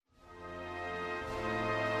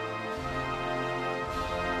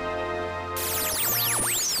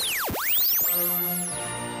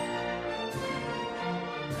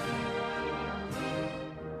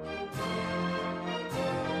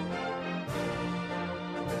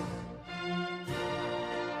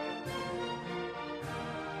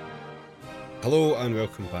Hello and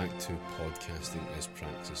welcome back to Podcasting is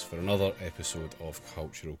Praxis for another episode of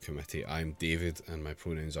Cultural Committee. I'm David and my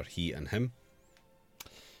pronouns are he and him.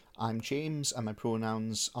 I'm James and my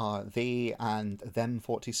pronouns are they and them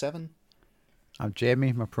 47. I'm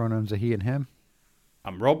Jamie, my pronouns are he and him.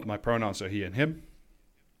 I'm Rob, my pronouns are he and him.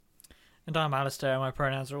 And I'm Alistair, my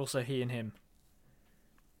pronouns are also he and him.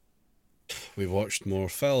 We watched more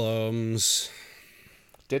films.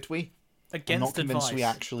 Did we? Against I'm not convinced advice. we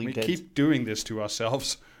actually We did. keep doing this to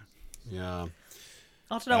ourselves. Yeah.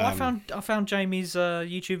 I don't know. I found Jamie's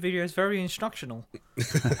YouTube videos very instructional.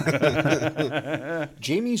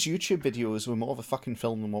 Jamie's YouTube videos were more of a fucking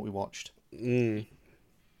film than what we watched.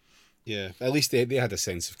 Yeah, at least they had a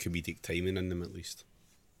sense of comedic timing in them, at least.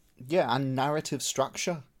 Yeah, and narrative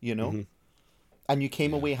structure, you know? Mm-hmm. And you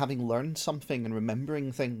came away having learned something and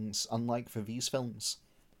remembering things, unlike for these films.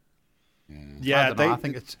 Yeah,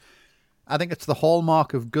 I think it's the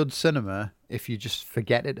hallmark of good cinema if you just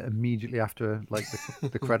forget it immediately after like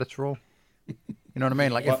the credits roll. You know what I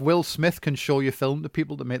mean? Like if Will Smith can show your film to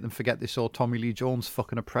people to make them forget they saw Tommy Lee Jones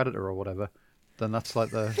fucking a predator or whatever, then that's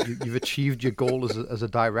like you've achieved your goal as a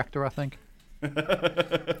director, I think.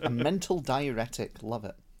 A mental diuretic, love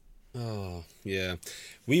it. Oh, yeah.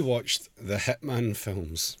 We watched the Hitman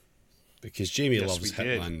films because Jamie Yes, loves we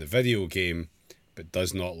Hitman, did. the video game, but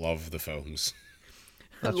does not love the films.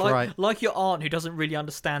 That's like, right. Like your aunt who doesn't really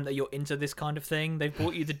understand that you're into this kind of thing. They've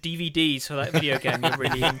bought you the DVDs for that video game you're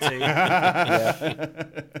really into.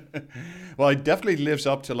 Well, it definitely lives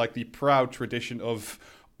up to like the proud tradition of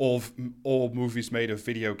all movies made of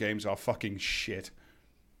video games are fucking shit.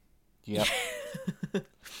 Yep.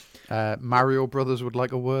 Mario Brothers would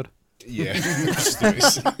like a word. Yeah.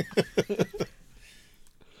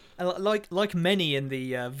 Like many in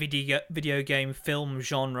the video game film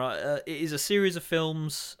genre, it is a series of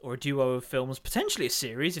films or a duo of films, potentially a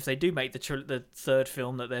series if they do make the third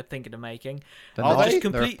film that they're thinking of making. They're Are not. they?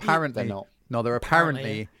 They're apparently They're not. No, they're Apparently.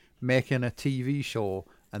 apparently making a TV show,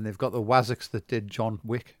 and they've got the Waziks that did John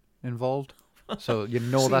Wick involved. So you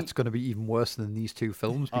know that's going to be even worse than these two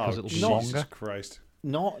films because it'll be Jesus longer. Christ.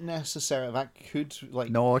 Not necessarily. That could, like...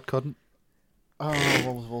 No, it couldn't.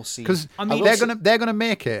 Oh, we'll see. Because I mean- they're gonna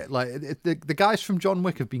make it like the guys from John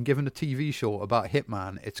Wick have been given a TV show about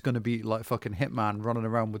Hitman. It's gonna be like fucking Hitman running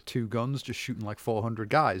around with two guns, just shooting like 400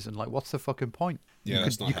 guys, and like, what's the fucking point? Yeah,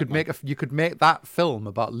 that's not you could Hitman. you could make that film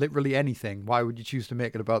about literally anything. Why would you choose to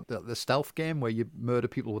make it about the stealth game where you murder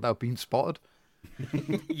people without being spotted?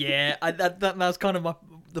 Yeah, that's kind of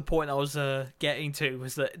the point I was getting to,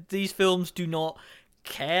 was that these films do not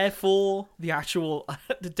care for the actual,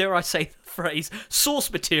 dare I say the phrase,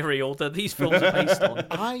 source material that these films are based on.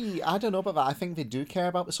 I don't know about that. I think they do care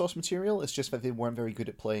about the source material. It's just that they weren't very good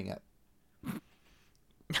at playing it.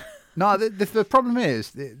 No, the problem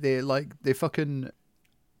is they fucking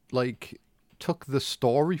like took the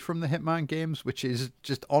story from the Hitman games, which is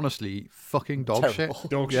just honestly fucking dog Terrible. shit.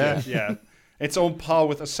 Dog Yeah. shit, yeah. It's on par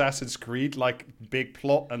with Assassin's Creed, like big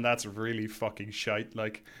plot, and that's really fucking shite.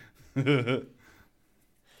 Like,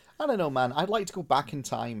 I don't know, man. I'd like to go back in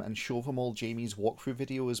time and show them all Jamie's walkthrough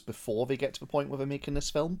videos before they get to the point where they're making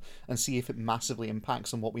this film and see if it massively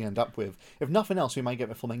impacts on what we end up with. If nothing else, we might get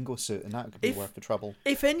the flamingo suit, and that could be worth the trouble.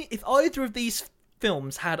 If either of these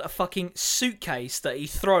films had a fucking suitcase that he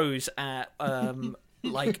throws at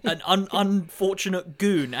like an unfortunate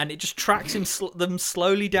goon, and it just tracks them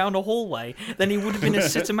slowly down a hallway, then it would have been a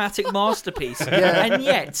cinematic masterpiece. And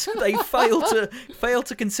yet they fail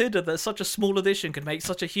to consider that such a small addition could make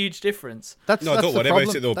such a huge difference. That's No, don't the worry problem.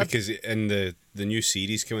 about it though, That- because in the new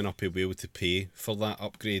series coming up, he'll be able to pay for that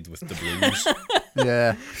upgrade with the blues.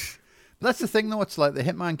 Yeah. But that's the thing, though. It's like the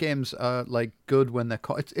Hitman games are like good when they're.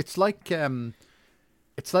 It's like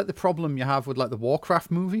the problem you have with like the Warcraft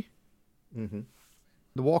movie. Mm-hmm.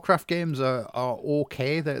 The Warcraft games are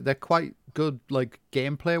okay. They're quite good, like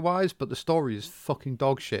gameplay wise, but the story is fucking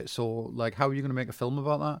dog shit. So like, how are you going to make a film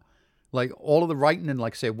about that? Like all of the writing in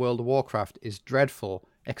like say World of Warcraft is dreadful,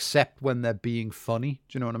 except when they're being funny.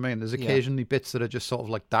 Do you know what I mean? There's occasionally bits that are just sort of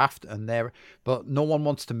like daft, but no one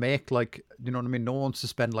wants to make like, you know what I mean? No one wants to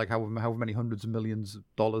spend like however many hundreds of millions of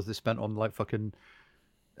dollars they spent on like fucking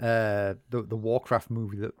the Warcraft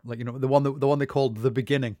movie that, like, you know, the one they called The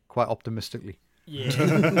Beginning, quite optimistically.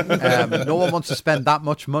 Yeah. No one wants to spend that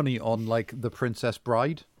much money on like The Princess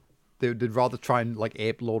Bride. They'd rather try and like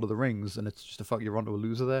ape Lord of the Rings, and it's just a fuck, you're onto a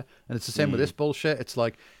loser there. And it's the same with this bullshit. It's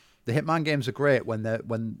like the Hitman games are great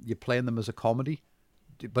when you're playing them as a comedy.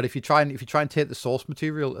 but if you try and take the source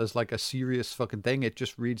material as like a serious fucking thing, it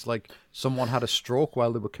just reads like someone had a stroke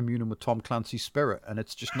while they were communing with Tom Clancy's spirit, and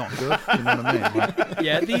it's just not good. You know what I mean? Like,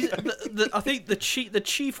 Yeah, I think the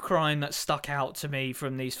chief crime that stuck out to me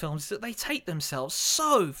from these films is that they take themselves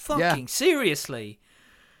so fucking seriously.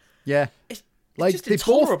 yeah. It's Like just they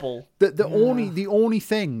intolerable. Both, the only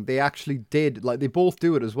thing they actually did, like they both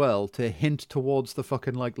do it as well, to hint towards the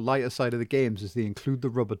fucking like lighter side of the games, is they include the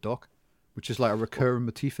rubber duck, which is like a recurring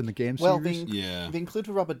motif in the game series. They include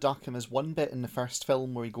a rubber duck, and there's one bit in the first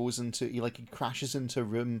film where he crashes into a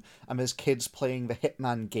room, and there's kids playing the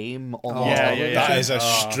Hitman game on the television. That is a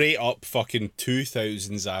straight up fucking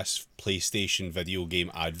 2000s ass PlayStation video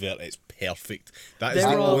game advert. It's perfect. That is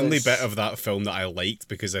the only bit of that film that I liked,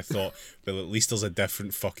 because I thought, well, at least there's a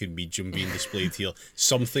different fucking medium being displayed here.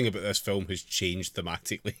 Something about this film has changed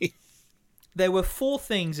thematically. There were 4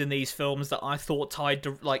 things in these films that I thought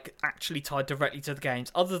actually tied directly to the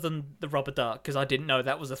games, other than the rubber duck, because I didn't know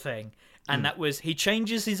that was a thing. And that was, he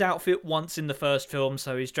changes his outfit once in the first film,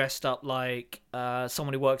 so he's dressed up like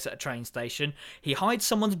someone who works at a train station. He hides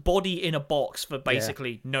someone's body in a box for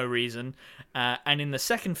basically no reason. And in the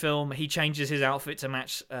second film, he changes his outfit to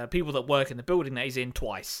match people that work in the building that he's in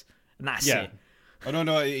twice. And that's it. Oh,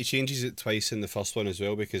 no, he changes it twice in the first one as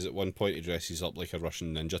well, because at one point he dresses up like a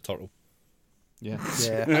Russian ninja turtle. Yeah.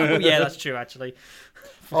 Yeah, that's true, actually.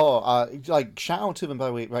 Shout out to them, by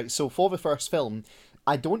the way. Right, so for the first film,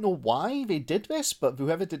 I don't know why they did this, but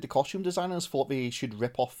whoever did the costume designers thought they should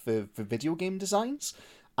rip off the video game designs.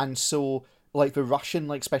 And so, like, the Russian,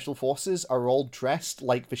 like, special forces are all dressed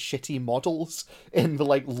like the shitty models in the,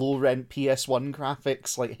 like, low-rent PS1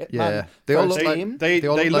 graphics, like Hitman. Yeah, they all look game. like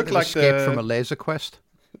they look like escape from a laser quest.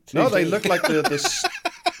 No, they look like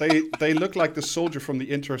they look like the soldier from the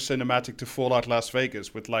intro cinematic to Fallout Las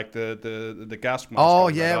Vegas with like the gas mask. Oh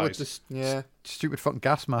over their yeah, eyes. with the stupid fucking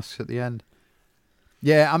gas masks at the end.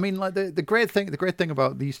 Yeah, I mean, like the great thing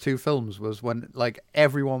about these two films was when like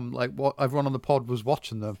everyone on the pod was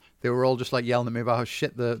watching them, they were all just like yelling at me about how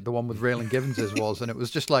shit the one with Raylan Givens was, and it was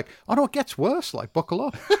just like, oh no, it gets worse, like buckle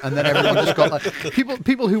up. And then everyone just got like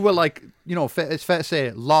people who were like, you know, it's fair to say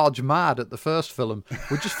large mad at the first film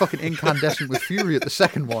were just fucking incandescent with fury at the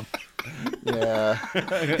second one. Yeah.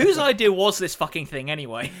 Whose idea was this fucking thing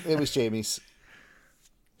anyway? It was Jamie's.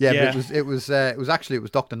 Yeah, but it was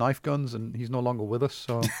Dr. Knife Guns, and he's no longer with us,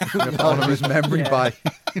 so we're going to honor his memory by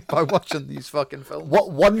watching these fucking films. What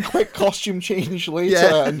one quick costume change later,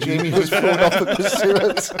 and Jamie was thrown off the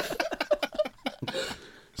pursuit.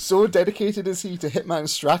 So dedicated is he to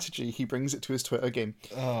Hitman's strategy, he brings it to his Twitter game.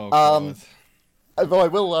 Oh god. Though I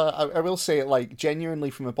will say it, like, genuinely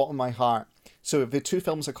from the bottom of my heart. So the two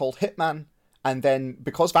films are called Hitman. And then,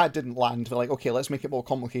 because that didn't land, they're like, okay, let's make it more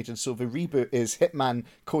complicated. So the reboot is Hitman,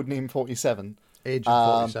 Codename 47. Agent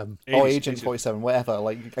 47. Agent 47, whatever.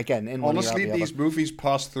 Like, again, in one honestly, ear out the these other. movies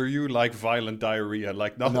pass through you like violent diarrhea.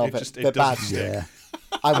 Like nothing, No, it they're doesn't bad. stick. Yeah.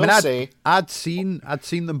 I will say, I'd seen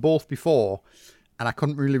them both before, and I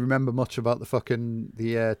couldn't really remember much about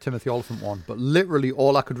the Timothy Oliphant one. But literally,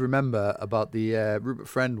 all I could remember about the Rupert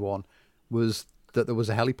Friend one was that there was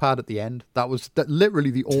a helipad at the end. That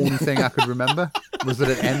literally the only thing I could remember was that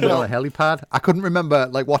it ended on a helipad. I couldn't remember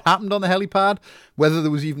like what happened on the helipad, whether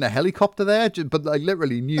there was even a helicopter there, but I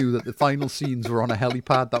literally knew that the final scenes were on a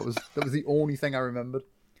helipad. That was the only thing I remembered.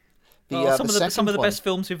 Some of the best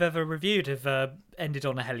films we've ever reviewed have ended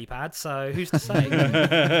on a helipad, so who's to say?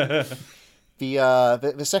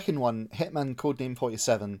 The second one, Hitman Codename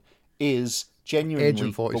 47 is genuinely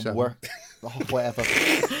Agent 47. the worst. Oh, whatever.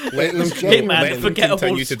 Let them Hitman, forgettable.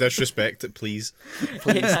 continue to disrespect it, please.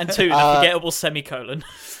 Hitman 2, the forgettable semicolon.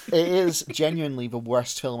 It is genuinely the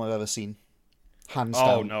worst film I've ever seen. Hands down.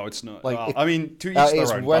 Oh no, it's not. Like, I mean, to each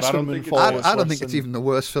their own. But I don't think it's... I don't think it's even the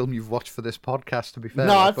worst film you've watched for this podcast, to be fair.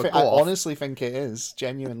 No, I honestly think it is,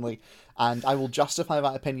 genuinely. And I will justify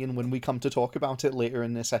that opinion when we come to talk about it later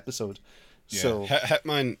in this episode. Yeah. So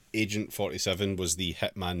Hitman Agent 47 was the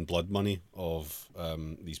Hitman Blood Money of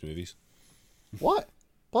these movies. What?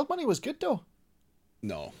 Blood Money was good, though.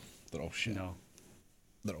 No, they're all shit. No.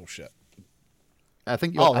 They're all shit. I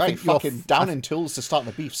think fucking down in tools to start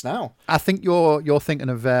the beefs now. I think you're thinking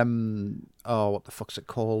of what the fuck's it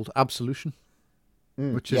called? Absolution.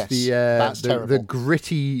 Which is the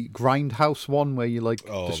gritty grindhouse one where you like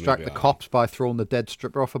distract the cops by throwing the dead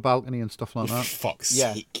stripper off a balcony and stuff like that. Fuck's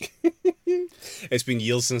sake. It's been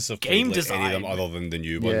years since I've played any of them other than the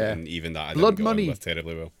new one, and even that I didn't get on with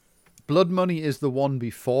terribly well. Blood Money is the one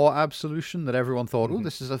before Absolution that everyone thought, oh,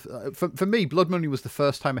 this is for me, Blood Money was the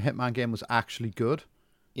first time a Hitman game was actually good.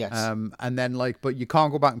 Yes. And then but you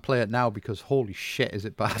can't go back and play it now because holy shit, is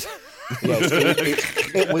it bad?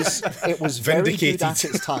 It was very good Vindicated. at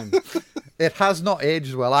its time. It has not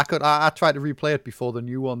aged well. I tried to replay it before the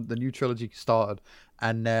new trilogy started,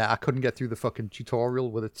 and I couldn't get through the fucking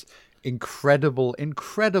tutorial with its incredible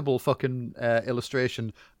fucking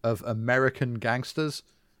illustration of American gangsters.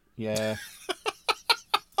 Yeah.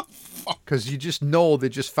 Because you just know they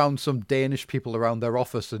just found some Danish people around their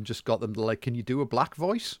office and just got them to like, can you do a black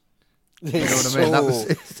voice? You know what I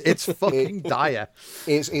mean? It's fucking dire.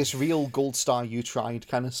 It's real gold star. You tried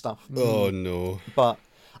kind of stuff. Oh no. But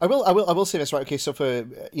I will say this, right? Okay, so for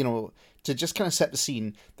to just kind of set the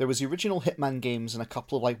scene, there was the original Hitman games and a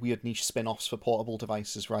couple of like weird niche spin-offs for portable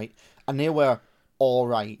devices, right? And they were all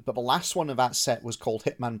right, but the last one of that set was called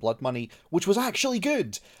Hitman Blood Money, which was actually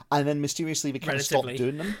good. And then mysteriously they kind of stopped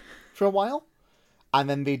doing them for a while. And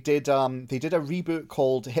then they did a reboot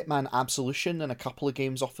called Hitman Absolution and a couple of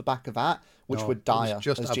games off the back of that, which were dire. It was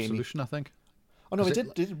just as Absolution, Jamie. I think. Oh no, they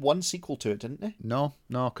did one sequel to it, didn't they? No,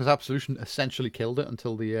 because Absolution essentially killed it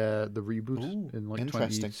until the reboot in like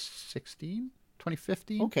interesting. 2016,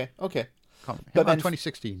 2015. Okay. But But then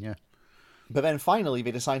 2016, yeah. But then finally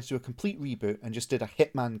they decided to do a complete reboot and just did a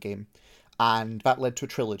Hitman game, and that led to a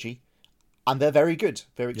trilogy, and they're very good.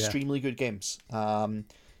 They're extremely good games.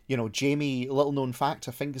 Jamie, a little known fact,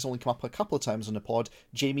 I think has only come up a couple of times on the pod.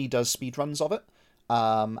 Jamie does speedruns of it.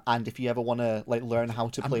 And if you ever want to like learn how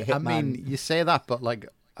to play Hitman, I mean, you say that, but like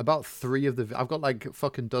about 3 of I've got like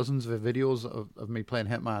fucking dozens of videos of me playing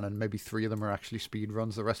Hitman, and maybe 3 of them are actually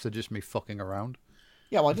speedruns. The rest are just me fucking around.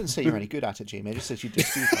 yeah, well, I didn't say you're any good at it, Jamie. I just said you do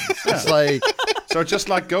speedruns. It's like So just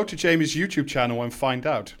like go to Jamie's YouTube channel and find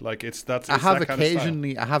out. Like it's that kind of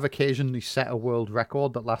style. I have occasionally set a world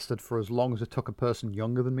record that lasted for as long as it took a person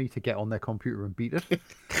younger than me to get on their computer and beat it.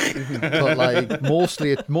 But like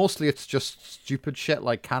mostly it's just stupid shit.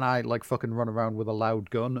 Like, can I like fucking run around with a loud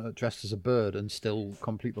gun dressed as a bird and still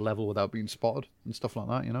complete the level without being spotted and stuff like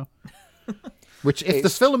that? You know. Which if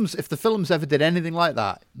the films ever did anything like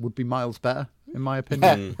that, would be miles better, in my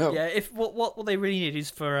opinion. Yeah, if what they really need is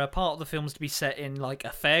for a part of the films to be set in like a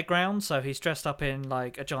fairground, so he's dressed up in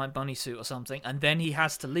like a giant bunny suit or something, and then he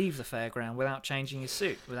has to leave the fairground without changing his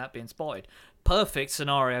suit, without being spotted. Perfect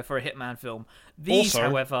scenario for a Hitman film. These, Also,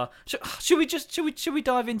 however, should we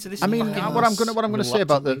dive into this? I mean, fucking- what I'm gonna say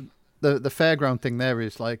about the fairground thing there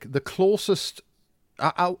is like the closest.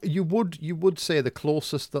 You would say the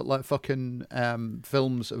closest that like fucking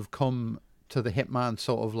films have come to the Hitman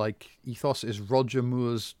sort of like ethos is Roger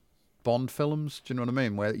Moore's Bond films. Do you know what I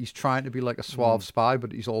mean? Where he's trying to be like a suave spy,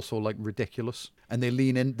 but he's also like ridiculous, and they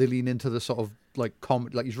lean into the sort of like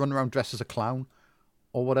like he's running around dressed as a clown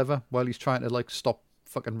or whatever while he's trying to like stop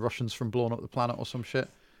fucking Russians from blowing up the planet or some shit.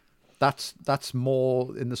 That's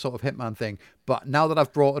more in the sort of Hitman thing. But now that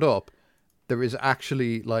I've brought it up, there is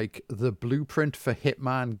actually like the blueprint for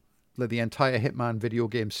Hitman, like the entire Hitman video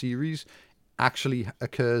game series, actually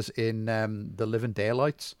occurs in The Living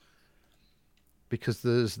Daylights, because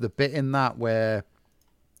there's the bit in that where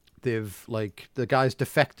they've like the guy's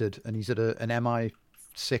defected and he's at an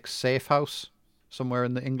MI6 safe house somewhere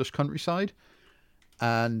in the English countryside,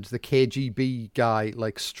 and the KGB guy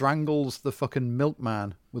like strangles the fucking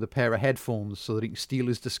milkman with a pair of headphones so that he can steal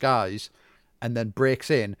his disguise, and then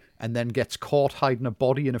breaks in and then gets caught hiding a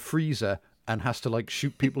body in a freezer and has to like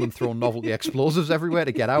shoot people and throw novelty explosives everywhere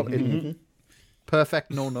to get out in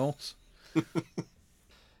perfect no notes.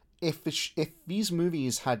 If these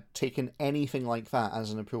movies had taken anything like that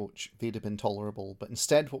as an approach, they'd have been tolerable. But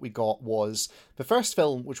instead what we got was the first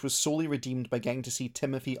film, which was solely redeemed by getting to see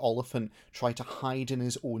Timothy Olyphant try to hide in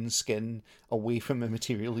his own skin away from the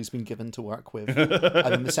material he's been given to work with.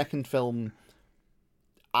 And then the second film,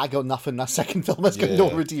 I got nothing. That second film has got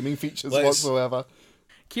no redeeming features whatsoever.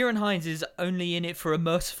 Kieran Hines is only in it for a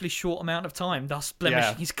mercifully short amount of time, thus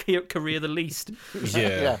blemishing his career the least.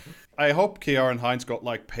 Yeah. I hope Kieran Hines got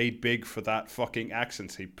like paid big for that fucking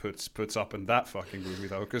accent he puts up in that fucking movie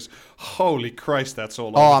though, because holy Christ, that's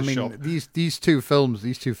all over the shop. These two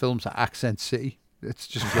films are Accent City. It's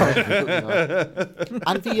just great.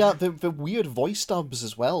 And the weird voice dubs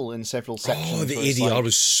as well in several sections. Oh, the where it's ADR like,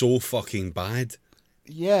 was so fucking bad.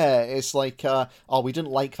 yeah, it's like, we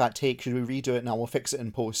didn't like that take. Should we redo it now? We'll fix it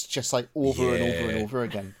in post. Just like over and over and over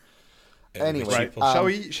again. Anyway,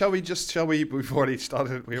 Right. Shall we? We've already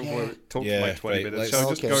started. We've talked for like 20 minutes. Shall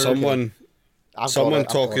we just go? Someone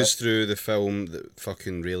talk us through the film that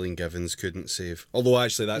fucking Raylan Givens couldn't save. Although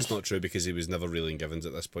actually that's not true, because he was never Raylan Givens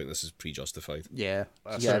at this point. This is pre-Justified. Yeah.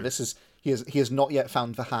 This is he has not yet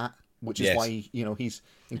found the hat, which is why he's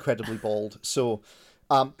incredibly bald. So,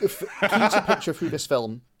 key to picture through this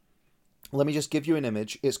film. Let me just give you an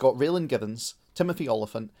image. It's got Raylan Givens Timothy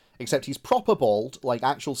Oliphant, except he's proper bald, like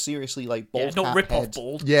actual seriously like bald. Yeah, not cap rip off head.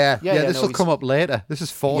 bald. Yeah, this no, will he's- come up later. This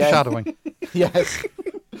is foreshadowing. Yes.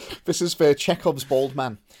 This is for Chekhov's bald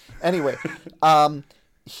man. Anyway,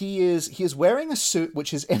 he is wearing a suit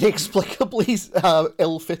which is inexplicably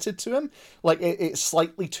ill-fitted to him. Like, it's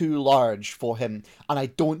slightly too large for him, and I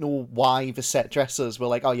don't know why the set dressers were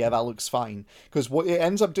like, oh yeah, that looks fine. Because what it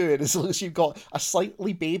ends up doing is you've got a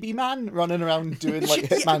slightly baby man running around doing, like,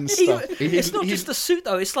 Hitman stuff. It's not just the suit,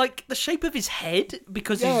 though. It's, like, the shape of his head,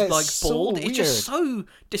 because Yeah, he's, like, it's so bald. It's just weird. so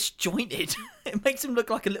disjointed. It makes him look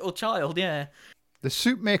like a little child, yeah. The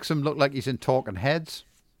suit makes him look like he's in Talking Heads.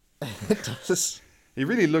 It does. He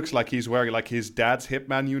really looks like he's wearing like his dad's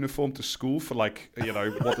Hitman uniform to school for like,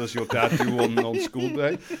 what does your dad do on school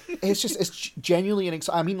day? It's genuinely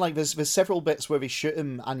I mean, like, there's several bits where they shoot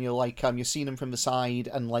him and you're like, you're seeing him from the side,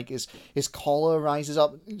 and like his collar rises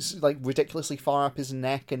up like ridiculously far up his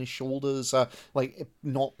neck, and his shoulders are like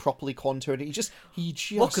not properly contoured. He just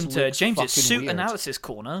Welcome to looks James's fucking Suit weird. Analysis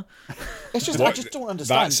Corner. It's just I just don't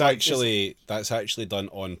understand. That's actually done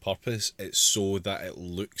on purpose. It's so that it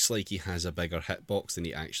looks like he has a bigger hitbox than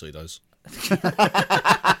he actually does.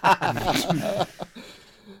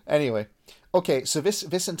 Anyway, okay, so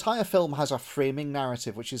this entire film has a framing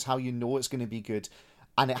narrative, which is how you know it's going to be good,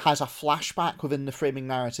 and it has a flashback within the framing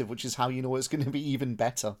narrative, which is how you know it's going to be even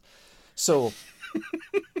better. So,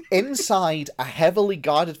 inside a heavily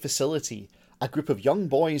guarded facility, a group of young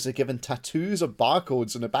boys are given tattoos of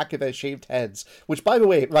barcodes on the back of their shaved heads. Which, by the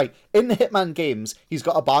way, right, in the Hitman games, he's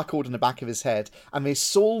got a barcode on the back of his head, and they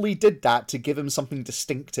solely did that to give him something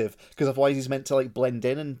distinctive, because otherwise he's meant to, like, blend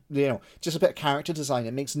in and, just a bit of character design.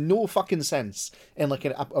 It makes no fucking sense in, like,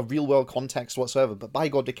 a real-world context whatsoever, but by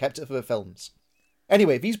God, they kept it for the films.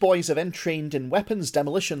 Anyway, these boys are then trained in weapons,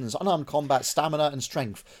 demolitions, unarmed combat, stamina, and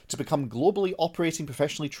strength to become globally operating,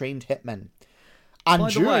 professionally trained hitmen. And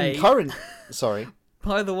By the way- Sorry.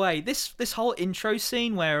 By the way, this whole intro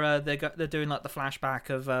scene where they're doing like the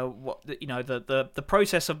flashback of the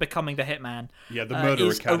process of becoming the hitman. Yeah, the Murder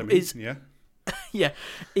Academy.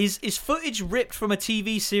 Is footage ripped from a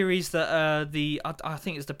TV series that I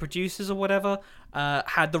think it's the producers or whatever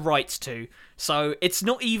had the rights to. So it's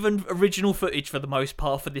not even original footage for the most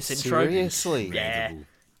part for this intro. Seriously? Yeah.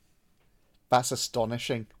 That's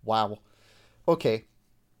astonishing. Wow. Okay.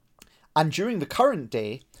 And during the current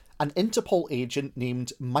day, an Interpol agent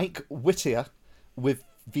named Mike Whittier, with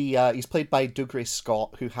he's played by Dougray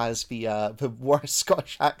Scott, who has the worst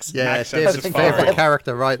Scottish accent. Yeah, Accent Dave's is favourite fine.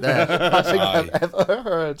 character right there. I think Aye. I've ever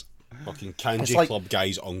heard. Fucking Kanji It's like- Club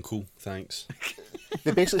guy's uncle, thanks.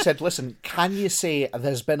 They basically said, listen, can you say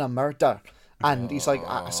there's been a murder? And he's like,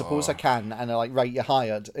 I suppose I can. And they're like, right, you're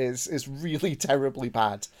hired. It's really terribly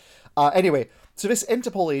bad. Anyway, so this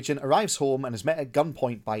Interpol agent arrives home and is met at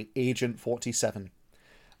gunpoint by Agent 47.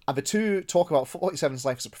 And the two talk about 47's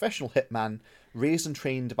life as a professional hitman, raised and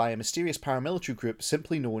trained by a mysterious paramilitary group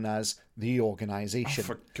simply known as the Organization.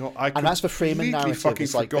 And that's the framing narrative. Fucking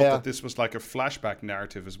It's like forgot they're- that this was like a flashback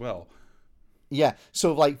narrative as well. Yeah,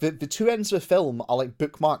 so like the two ends of the film are like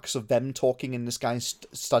bookmarks of them talking in this guy's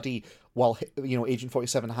study while Agent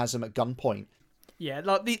 47 has him at gunpoint. Yeah,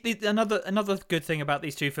 like another good thing about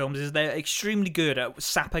these two films is they're extremely good at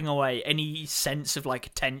sapping away any sense of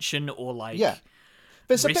like tension or like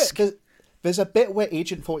There's risk. There's a bit where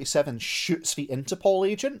Agent 47 shoots the Interpol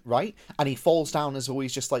agent, right? And he falls down as though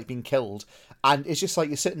he's just like been killed. And it's just like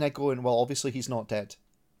you're sitting there going, well, obviously he's not dead.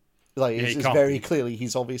 Like, Yeah, he it's can't very be. clearly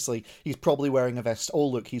he's probably wearing a vest. Oh,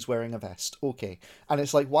 look, he's wearing a vest. Okay. And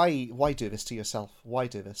it's like, why do this to yourself? Why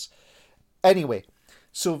do this? Anyway,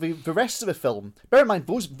 so the rest of the film, bear in mind,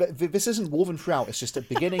 this isn't woven throughout. It's just at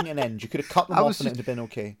beginning and end. You could have cut them off and it would have been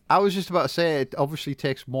okay. I was just about to say, it obviously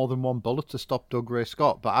takes more than one bullet to stop Dougray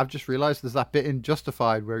Scott, but I've just realised there's that bit in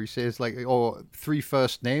Justified where he says, like, oh, 3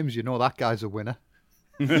 first names, you know that guy's a winner.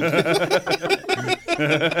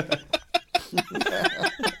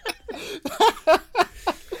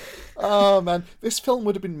 Oh man, this film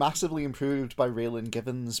would have been massively improved by Raylan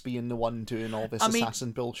Givens being the one doing all this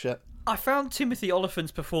assassin bullshit. I found Timothy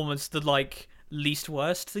Oliphant's performance the like least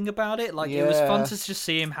worst thing about it. Like it was fun to just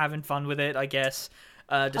see him having fun with it, I guess.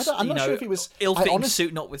 I'm not sure if he was ill-fitting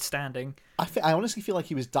suit notwithstanding. I honestly feel like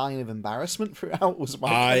he was dying of embarrassment throughout. Was my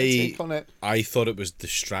kind of take on it. I thought it was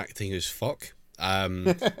distracting as fuck.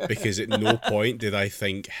 Because at no point did I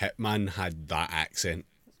think Hitman had that accent.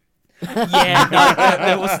 Yeah, no,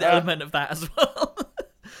 there was an element of that as well.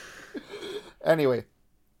 Anyway,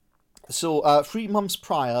 So 3 months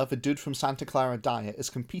prior, the dude from Santa Clara Diet is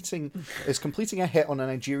completing a hit on a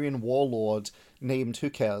Nigerian warlord named Who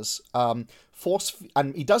Cares. And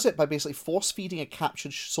he does it by basically force feeding a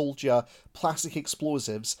captured soldier plastic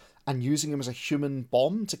explosives and using him as a human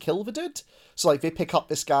bomb to kill the dude. So like they pick up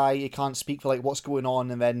this guy, he can't speak for like what's going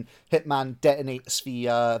on, and then Hitman detonates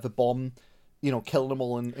the bomb, you know, killing them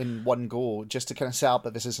all in one go, just to kind of set up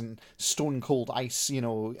that this isn't stone cold ice, you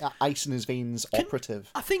know, ice in his veins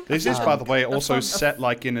operative. I think This is, by the way, also set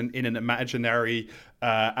like in an imaginary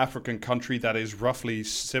African country that is roughly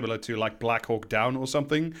similar to like Black Hawk Down or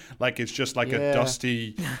something. Like it's just like a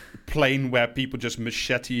dusty plain where people just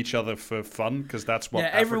machete each other for fun, because that's what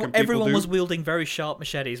African people everyone do. was wielding very sharp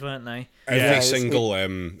machetes, weren't they? Every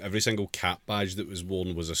single cap badge that was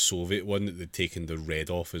worn was a Soviet one that they'd taken the red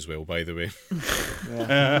off as well, by the way.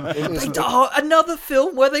 Another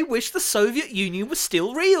film where they wish the Soviet Union was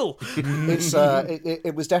still real.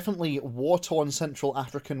 It was definitely war-torn Central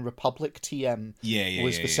African Republic TM.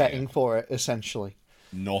 Was the setting for it, essentially.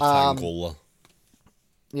 Not Angola.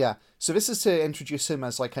 Yeah, so this is to introduce him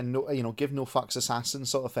as like a give no fucks assassin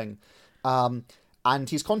sort of thing, and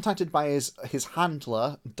he's contacted by his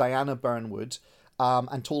handler Diana Burnwood,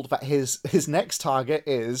 and told that his next target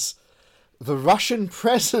is the Russian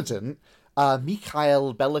president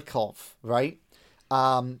Mikhail Belikov, right,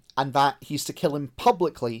 and that he's to kill him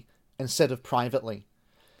publicly instead of privately.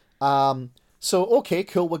 So okay,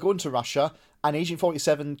 cool, we're going to Russia. And Agent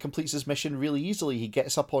 47 completes his mission really easily. He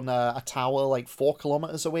gets up on a tower like 4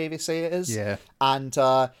 kilometers away, they say it is. Yeah. And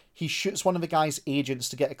he shoots one of the guy's agents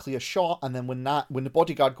to get a clear shot. And then when the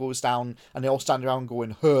bodyguard goes down and they all stand around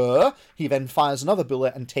going, huh, he then fires another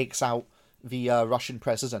bullet and takes out the Russian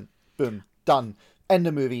president. Boom. Done. End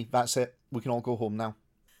of movie. That's it. We can all go home now.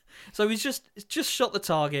 So he's just shot the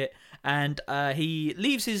target, and he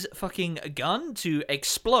leaves his fucking gun to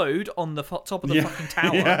explode on the top of the fucking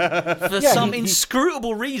tower for some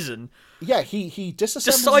inscrutable reason. Yeah, he disassembles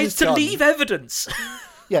decides his to gun. leave evidence.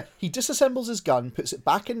 Yeah, he disassembles his gun, puts it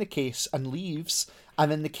back in the case, and leaves.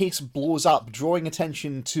 And then the case blows up, drawing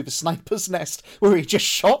attention to the sniper's nest where he just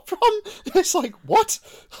shot from. It's like, what?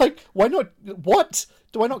 Like, why not? What?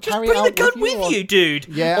 Do I not carry it out with you? Bring the gun with you, dude.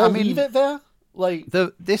 Yeah, I mean, leave it there. Like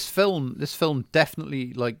this film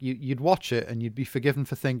definitely, like, you'd watch it and you'd be forgiven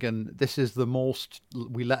for thinking this is the most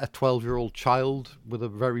we let a 12-year-old child with a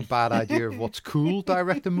very bad idea of what's cool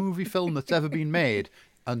direct a movie film that's ever been made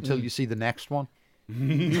until you see the next one.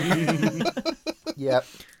 Yeah,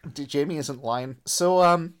 Jamie isn't lying.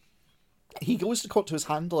 So he goes to talk to his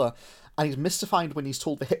handler, and he's mystified when he's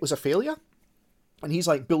told the hit was a failure. And he's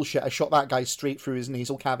like, bullshit, I shot that guy straight through his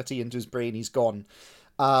nasal cavity into his brain, he's gone.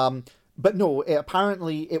 But no,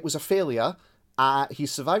 apparently it was a failure. He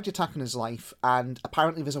survived the attack on his life, and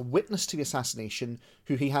apparently there's a witness to the assassination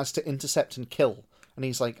who he has to intercept and kill. And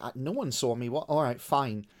he's like, no one saw me. What? All right,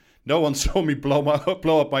 fine. No one saw me blow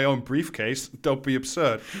up my own briefcase. Don't be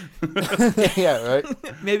absurd. Yeah, right.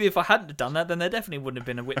 Maybe if I hadn't done that, then there definitely wouldn't have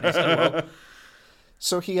been a witness. Oh, well.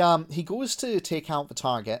 So he goes to take out the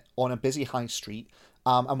target on a busy high street,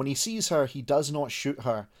 and when he sees her, he does not shoot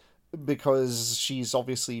her, because she's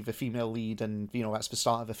obviously the female lead, and that's the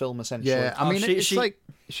start of the film, essentially. Yeah, I mean, it's like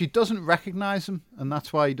she doesn't recognize him, and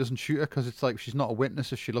that's why he doesn't shoot her, because it's like she's not a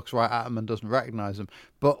witness if she looks right at him and doesn't recognize him.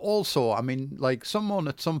 But also, I mean, like, someone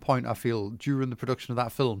at some point, I feel, during the production of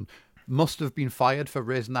that film, must have been fired for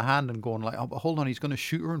raising their hand and going like, oh, but hold on, he's going to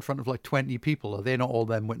shoot her in front of like 20 people. Are they not all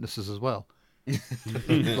them witnesses as well?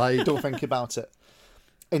 Like, don't think about it.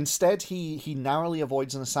 Instead, he narrowly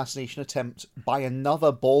avoids an assassination attempt by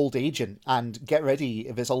another bald agent, and get ready,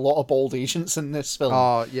 there's a lot of bald agents in this film.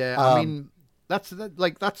 Oh yeah, I mean, that's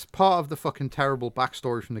part of the fucking terrible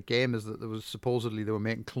backstory from the game, is that there was supposedly they were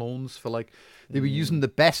making clones for, like, they were using the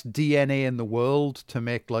best DNA in the world to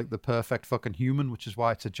make like the perfect fucking human, which is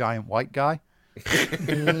why it's a giant white guy.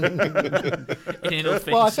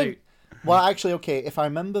 Well, actually, okay, if I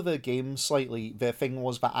remember the game slightly, the thing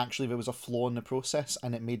was that actually there was a flaw in the process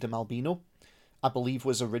and it made them albino. I believe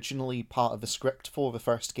was originally part of the script for the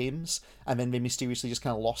first games, and then they mysteriously just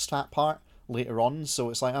kind of lost that part later on,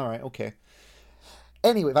 so it's like, alright, okay.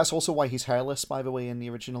 Anyway, that's also why he's hairless, by the way, in the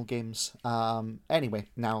original games. Anyway,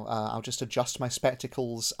 now I'll just adjust my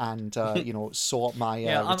spectacles and, sort my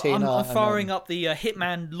retainer. I'm firing up the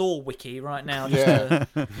Hitman lore wiki right now.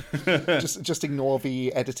 Just ignore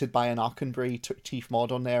the edited by an Arkenbury Teeth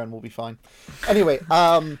mod on there, and we'll be fine. Anyway,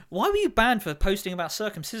 why were you banned for posting about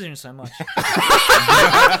circumcision so much? No,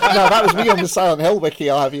 that was me on the Silent Hill wiki,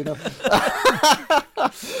 I'll have you know.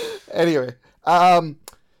 Anyway,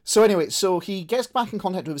 So anyway, so he gets back in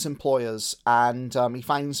contact with his employers, and he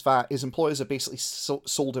finds that his employers have basically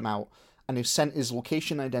sold him out, and they've sent his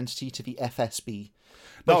location identity to the FSB.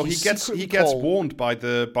 But No, he gets warned by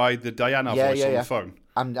the Diana voice on the phone.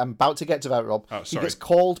 I'm about to get to that, Rob. Oh, he gets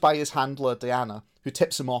called by his handler, Diana, who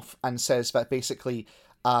tips him off and says that basically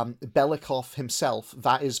Belikov himself,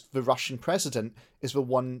 that is the Russian president, is the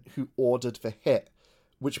one who ordered the hit,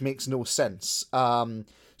 which makes no sense.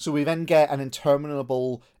 So we then get an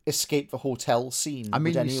interminable escape the hotel scene. I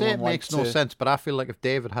mean, you say it makes no sense, but I feel like if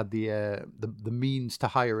David had the means to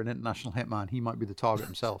hire an international hitman, he might be the target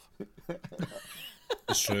himself.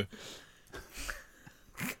 It's true.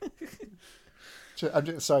 I'm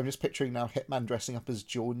just picturing now Hitman dressing up as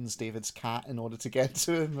Jones, David's cat, in order to get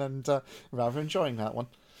to him, and rather enjoying that one.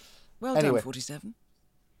 Well anyway. done, 47.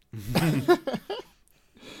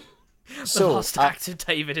 The last act of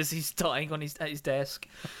David as he's dying on at his desk.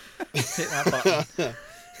 Hit that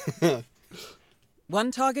button.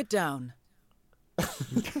 One target down.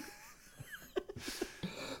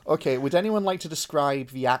 Okay, would anyone like to describe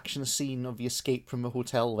the action scene of the escape from the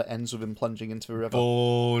hotel that ends with him plunging into the river?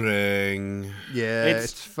 Boring. Yeah,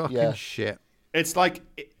 it's fucking shit. It's like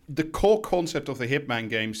the core concept of the Hitman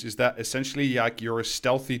games is that essentially like you're a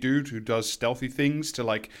stealthy dude who does stealthy things to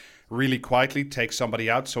like really quietly take somebody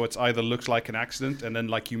out, so it either looks like an accident and then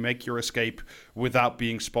like you make your escape without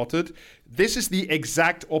being spotted. This is the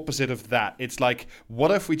exact opposite of that. It's like,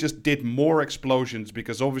 what if we just did more explosions?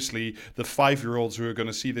 Because obviously the 5-year-olds who are going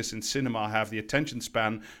to see this in cinema have the attention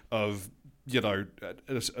span of, you know,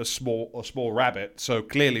 a small rabbit. So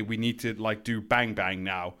clearly we need to like do bang bang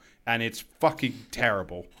now, and it's fucking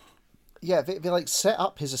terrible. Yeah, they like set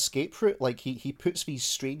up his escape route. Like he puts these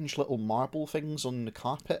strange little marble things on the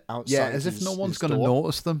carpet outside. Yeah, as if no one's going to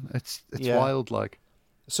notice them. It's wild, like.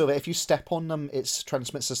 So that if you step on them, it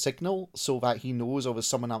transmits a signal so that he knows, oh, there's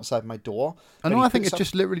someone outside my door. I think it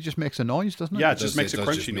just literally just makes a noise, doesn't it? Yeah, it just makes a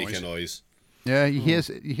crunchy noise. Yeah, he hears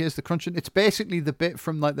the crunching. It's basically the bit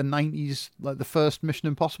from like the 90s, like the first Mission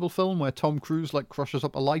Impossible film where Tom Cruise like crushes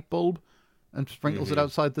up a light bulb and sprinkles it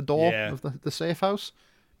outside the door of the safe house.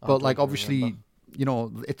 But like obviously, you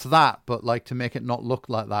know, it's that, but like to make it not look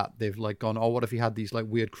like that, they've like gone, oh, what if he had these like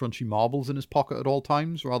weird crunchy marbles in his pocket at all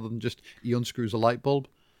times rather than just he unscrews a light bulb?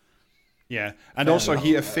 Yeah, and also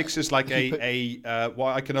he affixes like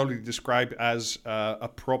what I can only describe as a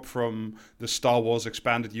prop from the Star Wars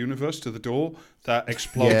expanded universe to the door that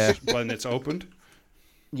explodes when it's opened.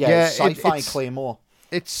 Yeah, sci-fi Claymore.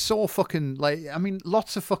 It's so fucking, like, I mean,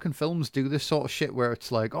 lots of fucking films do this sort of shit where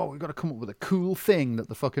it's like, oh, we've got to come up with a cool thing that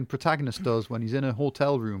the fucking protagonist does when he's in a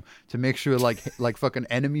hotel room to make sure, like fucking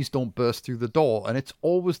enemies don't burst through the door. And it's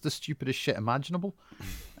always the stupidest shit imaginable.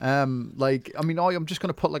 Like, I mean, I'm just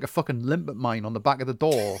going to put, like, a fucking limpet mine on the back of the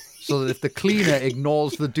door so that if the cleaner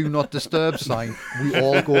ignores the do not disturb sign, we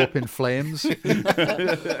all go up in flames.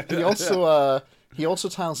 He also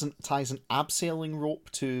ties an abseiling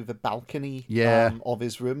rope to the balcony of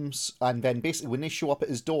his rooms, and then basically when they show up at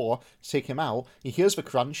his door to take him out, he hears the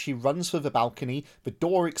crunch, he runs for the balcony, the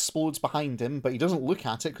door explodes behind him, but he doesn't look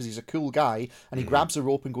at it because he's a cool guy, and he grabs a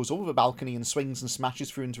rope and goes over the balcony and swings and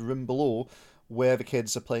smashes through into the room below where the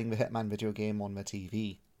kids are playing the Hitman video game on the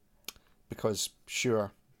TV. Because,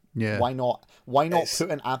 sure, why not put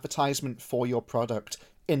an advertisement for your product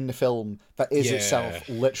in the film that is itself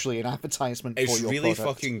literally an advertisement for your product. It's really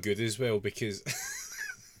fucking good as well because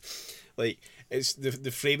like it's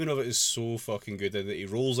the framing of it is so fucking good that he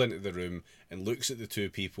rolls into the room and looks at the two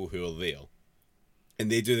people who are there, and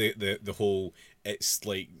they do the whole, it's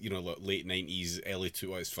like, you know, like late 90s early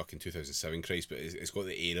it's fucking 2007, Christ, but it's got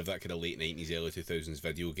the air of that kind of late 90s early 2000s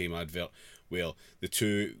video game advert where the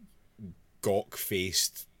two gawk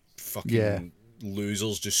faced fucking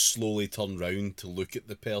losers just slowly turn round to look at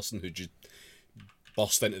the person who just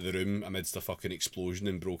burst into the room amidst a fucking explosion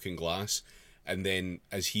and broken glass, and then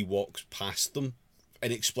as he walks past them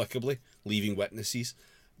inexplicably, leaving witnesses,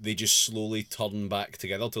 they just slowly turn back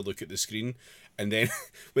together to look at the screen, and then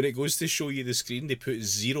when it goes to show you the screen, they put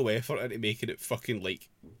zero effort into making it fucking like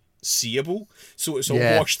seeable, so it's all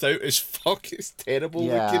washed out as fuck. It's terrible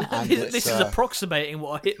looking. This is approximating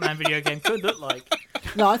what a Hitman video game could look like.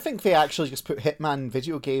 No, I think they actually just put Hitman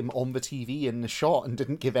video game on the TV in the shot and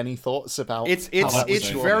didn't give any thoughts about it's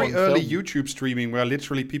very early film. YouTube streaming where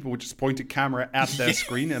literally people would just point a camera at their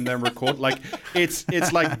screen and then record. Like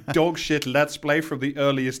it's like dog shit Let's Play from the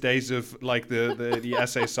earliest days of like the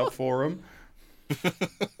SA subforum.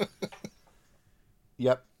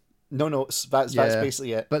 Yep. No, that's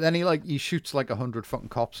basically it. But then he shoots like 100 fucking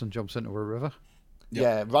cops and jumps into a river.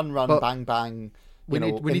 Yeah, run, bang, bang.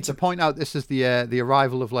 We need to point out this is the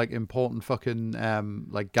arrival of like important fucking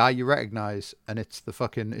like guy you recognize, and it's the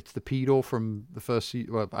pedo from the first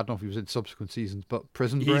season. Well, I don't know if he was in subsequent seasons, but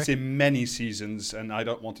Prison Break. He's in many seasons, and I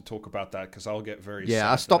don't want to talk about that because I'll get very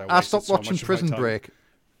sad. I stopped watching Prison Break.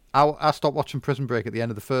 I stopped watching Prison Break at the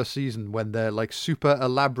end of the first season when their like super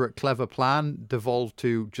elaborate, clever plan devolved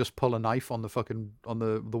to just pull a knife on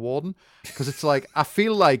the warden. Because it's like, I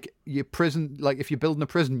feel like your prison, like if you're building a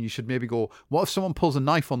prison, you should maybe go, what if someone pulls a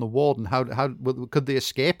knife on the warden? How could they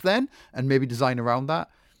escape then? And maybe design around that.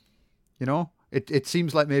 You know, it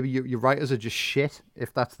seems like maybe your writers are just shit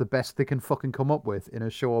if that's the best they can fucking come up with in a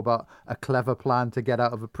show about a clever plan to get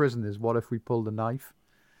out of a prison. Is what if we pulled a knife?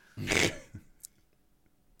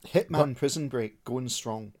 Hitman Prison Break going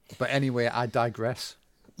strong. But anyway, I digress.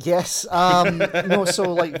 Yes. No,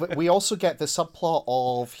 so like we also get the subplot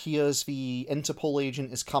of here's the Interpol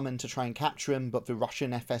agent is coming to try and capture him, but the Russian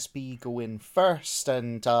FSB go in first,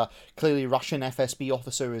 and clearly Russian FSB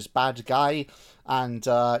officer is bad guy, and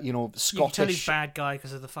Scottish. You can tell he's bad guy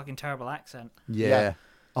because of the fucking terrible accent. Yeah.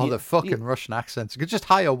 Oh, the fucking Russian accents. You could just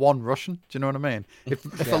hire one Russian. Do you know what I mean?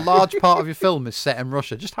 If a large part of your film is set in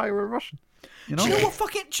Russia, just hire a Russian. You know? Do you know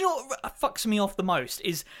what fucks me off the most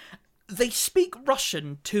is they speak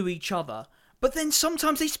Russian to each other, but then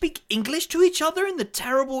sometimes they speak English to each other in the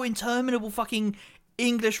terrible, interminable fucking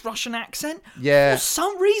English-Russian accent. Yeah. For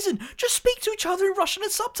some reason, just speak to each other in Russian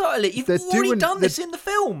and subtitle it. You've already done this in the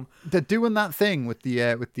film. They're doing that thing with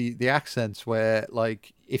the accents where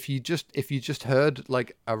like if you just heard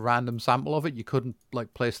like a random sample of it, you couldn't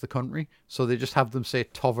like place the country, so they just have them say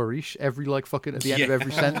 "tovarish" every like fucking at the end of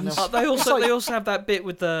every sentence. They also have that bit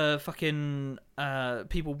with the fucking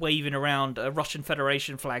people waving around a Russian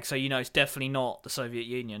Federation flag, so you know it's definitely not the Soviet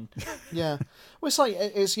Union. Yeah, well,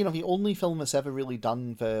 it's the only film that's ever really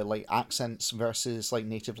done the like accents versus like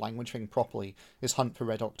native language thing properly is Hunt for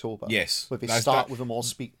Red October. Yes, where they start with them all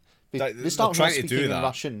speak. They start with them all speaking in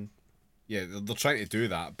Russian. Yeah, they're trying to do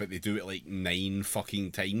that, but they do it like 9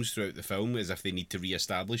 fucking times throughout the film, as if they need to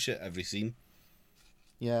re-establish it every scene.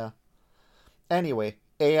 Yeah. Anyway,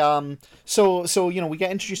 so we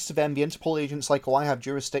get introduced to them. The Interpol agent's like, "Oh, I have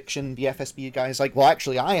jurisdiction." The FSB guy's like, "Well,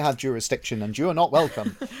 actually, I have jurisdiction, and you're not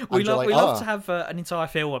welcome." we love to have an entire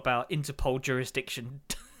film about Interpol jurisdiction.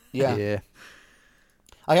 Yeah.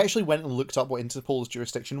 I actually went and looked up what Interpol's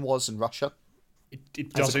jurisdiction was in Russia.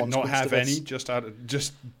 Does it not have any? Just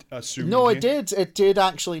assuming. No, it did. It did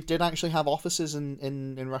actually have offices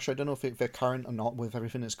in Russia. I don't know if they're current or not with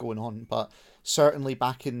everything that's going on, but certainly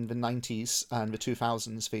back in the 90s and the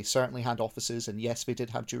 2000s, they certainly had offices, and yes, they did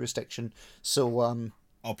have jurisdiction. So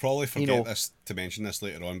I'll probably forget this to mention this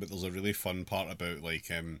later on, but there's a really fun part about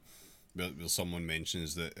like where someone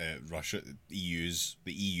mentions that the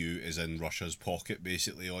EU is in Russia's pocket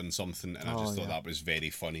basically on something, and I just thought that was very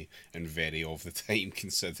funny and very of the time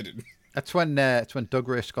considering. That's when Doug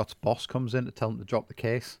Ray Scott's boss comes in to tell him to drop the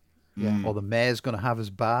case. Yeah. Or the mayor's going to have his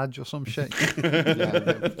badge or some shit. Yeah,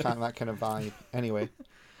 that kind of vibe. Anyway,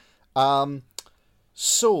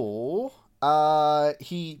 so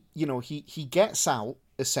he gets out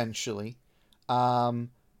essentially.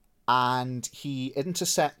 And he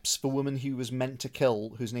intercepts the woman he was meant to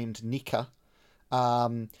kill, who's named Nika,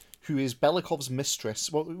 who is Belikov's mistress.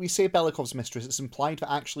 Well, we say Belikov's mistress. It's implied that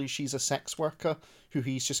actually she's a sex worker who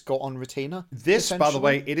he's just got on retainer. This, by the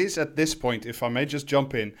way, it is at this point, if I may just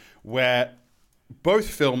jump in, where both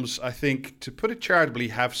films, I think, to put it charitably,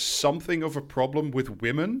 have something of a problem with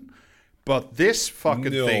women. But this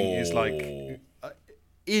fucking thing is, like,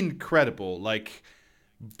 incredible. Like...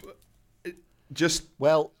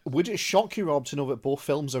 Well, would it shock you, Rob, to know that both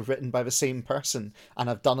films are written by the same person, and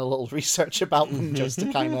I've done a little research about them just to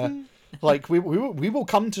kind of like we will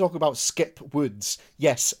come to talk about Skip Woods.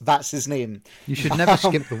 Yes, that's his name. You should never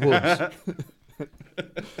skip the woods.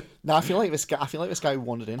 No, I feel like this guy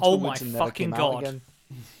wandered into the woods and never came out again.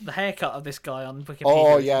 The haircut of this guy on Wikipedia.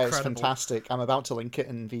 Oh is yeah, incredible. it's fantastic. I'm about to link it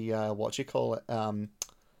in the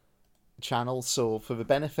channel, so for the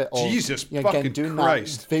benefit of Jesus again doing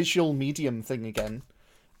Christ. That visual medium thing again,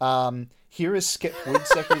 here is Skip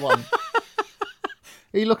Woods, everyone.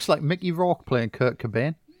 He looks like Mickey Rourke playing Kurt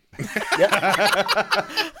Cobain.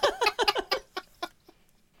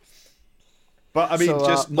 But I mean,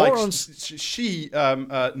 so, she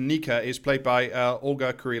Nika is played by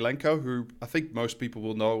Olga Kurylenko, who I think most people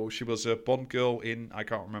will know. She was a Bond girl in, I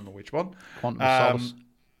can't remember which one.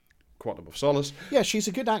 Quantum of Solace. Yeah, she's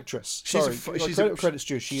a good actress. Credit's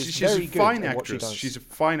due. She's very good fine at actress. what she does. She's a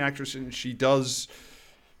fine actress, and she does,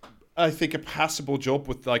 I think, a passable job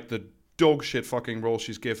with like the dog shit fucking role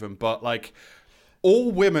she's given. But like,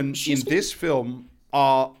 all women in this film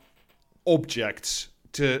are objects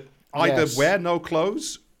to either Yes. wear no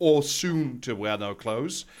clothes or soon to wear no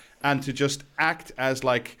clothes, and to just act as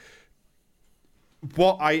like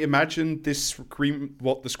what I imagine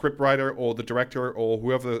what the scriptwriter or the director or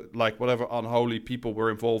whoever, like whatever unholy people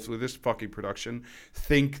were involved with this fucking production,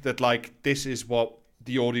 think that like this is what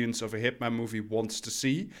the audience of a Hitman movie wants to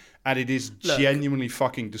see, and it is genuinely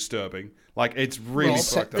fucking disturbing. Like, it's really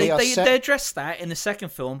fucked up. They address that in the second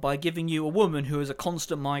film by giving you a woman who has a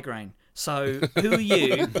constant migraine. So who are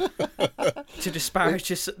you to disparage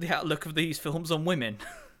the outlook of these films on women?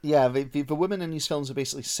 Yeah, the women in these films are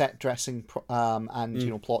basically set dressing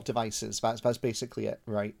and plot devices. That's basically it,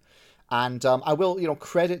 right? And I will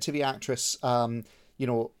credit to the actress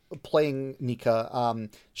playing Nika.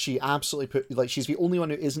 She absolutely she's the only one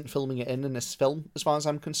who isn't filming it in this film, as far as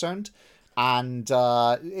I'm concerned. And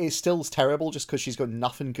it still is terrible just because she's got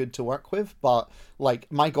nothing good to work with. But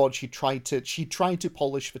like, my God, she tried to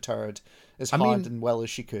polish the turd as hard and well as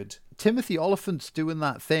she could. Timothy Olyphant's doing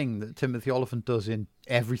that thing that Timothy Olyphant does in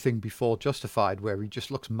everything before Justified, where he just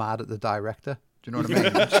looks mad at the director. Do you know what I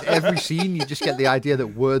mean? Just every scene, you just get the idea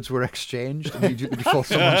that words were exchanged immediately before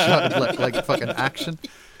someone shouted like fucking action.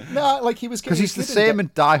 No, like he was, because he's the same in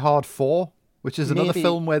Die Hard 4, which is another Maybe.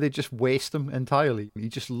 film where they just waste him entirely. He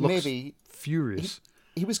just looks furious.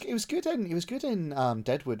 He was good in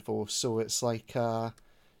Deadwood though, so it's like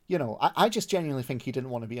I just genuinely think he didn't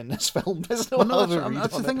want to be in this film. There's no other read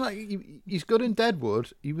that's the on thing. it. Like, he's good in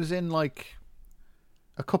Deadwood. He was in like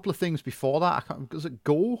a couple of things before that. Was it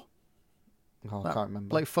Go? Oh, I can't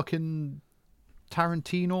remember. Like fucking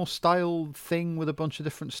Tarantino style thing with a bunch of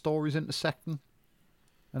different stories intersecting,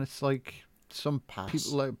 and it's like some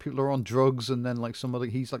people are on drugs, and then like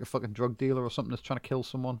he's like a fucking drug dealer or something that's trying to kill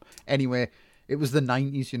someone. Anyway, it was the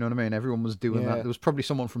 90s, you know what I mean? Everyone was doing that. There was probably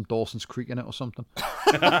someone from Dawson's Creek in it or something.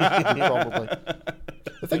 Probably.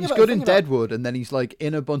 He's good in Deadwood, and then he's like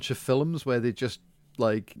in a bunch of films where they just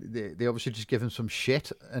like they obviously just give him some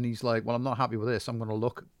shit, and he's like, well, I'm not happy with this. I'm going to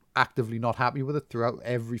look actively not happy with it throughout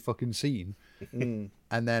every fucking scene.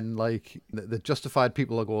 And then like the Justified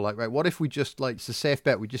people will go like, right, what if we just like, it's a safe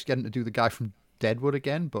bet, we just get him to do the guy from Deadwood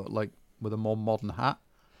again, but like with a more modern hat.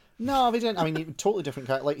 No, they didn't. I mean, totally different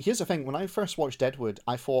character. Like, here's the thing. When I first watched Deadwood,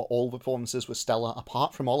 I thought all the performances were stellar,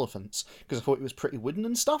 apart from Oliphant's, because I thought it was pretty wooden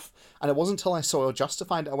and stuff. And it wasn't until I saw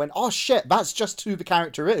Justified I went, oh shit, that's just who the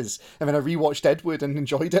character is. And then I rewatched Deadwood and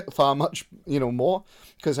enjoyed it far much, more,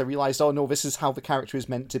 because I realised, oh no, this is how the character is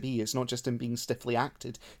meant to be. It's not just him being stiffly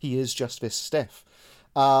acted. He is just this stiff.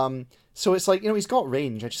 So it's like, he's got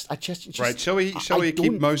range. I just right. Shall we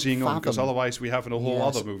keep moseying on, because fathom. otherwise we have a whole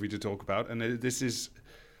other movie to talk about, and this is.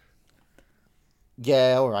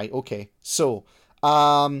 Yeah, all right, okay. So,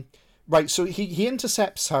 right, so he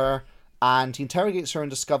intercepts her, and he interrogates her and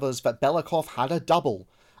discovers that Belikov had a double,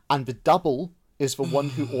 and the double is the one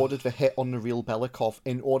who ordered the hit on the real Belikov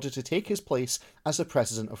in order to take his place as the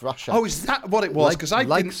president of Russia. Oh, is that what it was? Because I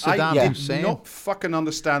did not fucking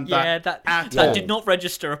understand that. Yeah, that did not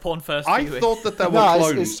register upon first viewing. I thought that there were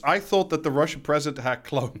clones. I thought that the Russian president had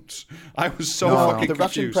clones. I was so fucking the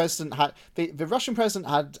confused. The Russian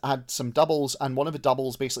president had some doubles, and one of the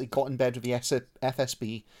doubles basically got in bed with the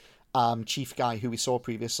FSB chief guy who we saw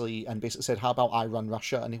previously, and basically said, how about I run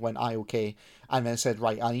Russia? And he went, aye, okay. And then said,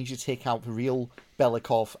 right, I need you to take out the real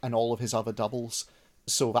Belikov and all of his other doubles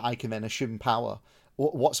so that I can then assume power.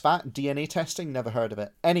 What's that? DNA testing? Never heard of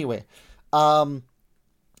it. Anyway,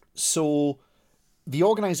 so the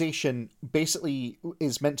organization basically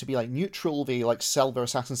is meant to be like neutral. They like sell their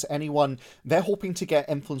assassins to anyone. They're hoping to get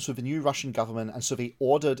influence with the new Russian government, and so they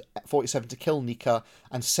ordered 47 to kill Nika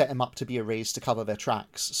and set him up to be erased to cover their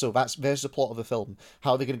tracks. So there's the plot of the film.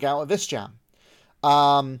 How are they going to get out of this jam?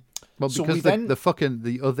 Well, because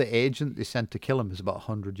the other agent they sent to kill him is about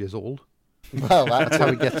 100 years old. Well, that's how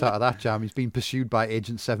he gets out of that jam. He's being pursued by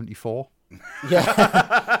Agent 74.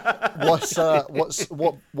 Yeah.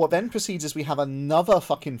 What then proceeds is we have another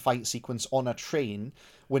fucking fight sequence on a train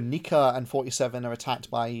when Nika and 47 are attacked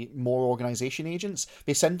by more organization agents.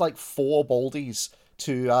 They send like 4 baldies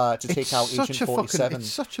to take out Agent 47. It's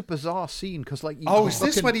such a bizarre scene because like is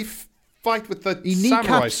this when he fight with the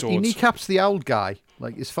samurai swords? He kneecaps the old guy,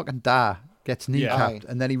 like his fucking dad gets kneecapped,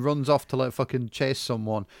 and then he runs off to like fucking chase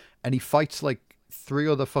someone, and he fights like 3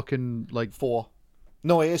 other fucking like 4.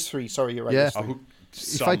 No, it is 3. Sorry, you're right. Yeah,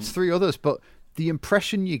 he fights 3 others, but the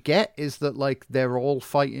impression you get is that like they're all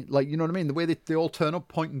fighting, like, you know what I mean? The way they all turn up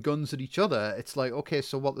pointing guns at each other, it's like, okay,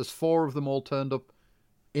 so what? There's 4 of them all turned up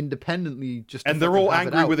independently, and they're all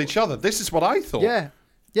angry with each other. This is what I thought.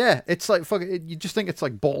 Yeah, it's like you just think it's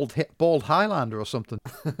like bald Highlander or something.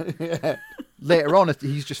 Yeah. later on,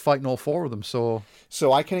 he's just fighting all four of them. So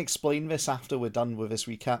I can explain this after we're done with this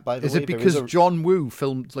recap. By the is way, it because John Woo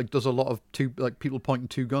filmed does a lot of people pointing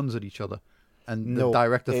two guns at each other, and the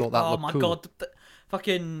director thought that looked cool? Oh my god,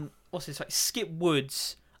 fucking what's this? Like Skip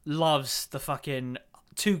Woods loves the fucking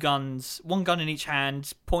two guns, one gun in each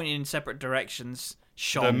hand, pointing in separate directions.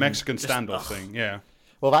 The Mexican standoff thing, yeah.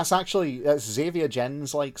 Well, that's Xavier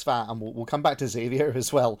Jens likes that, and we'll come back to Xavier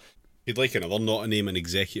as well. He'd like another not to name. An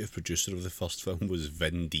executive producer of the first film was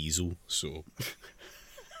Vin Diesel, so...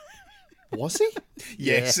 Was he?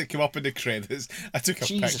 Yes, it came up in the credits. I took a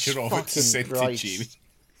picture of it to send to Jamie.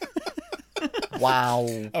 Wow.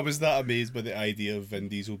 I was that amazed by the idea of Vin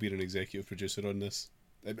Diesel being an executive producer on this.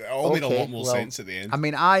 It all made a lot more sense at the end. I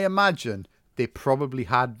mean, I imagine they probably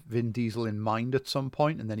had Vin Diesel in mind at some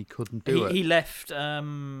point, and then he couldn't do it. He left at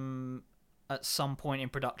some point in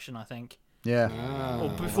production, I think. Yeah. Or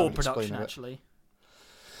before production, actually.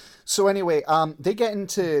 So anyway, they get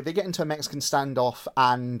into a Mexican standoff,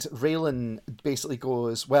 and Raylan basically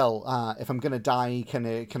goes, "Well, if I'm gonna die, can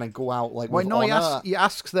I go out like with honor?" He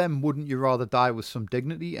asks them, "Wouldn't you rather die with some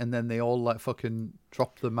dignity?" And then they all fucking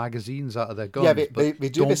drop the magazines out of their guns, they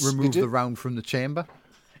don't remove the round from the chamber.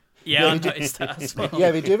 Yeah, I noticed that as well.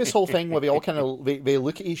 Yeah, they do this whole thing where they all kind of they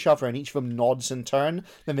look at each other, and each of them nods in turn.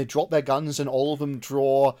 Then they drop their guns, and all of them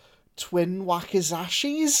draw twin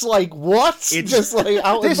wakizashis. Like what? It's just like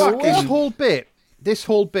out of nowhere. This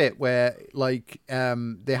whole bit where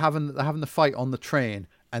they're having the fight on the train,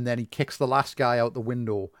 and then he kicks the last guy out the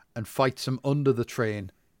window and fights him under the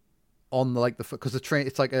train. On because the train,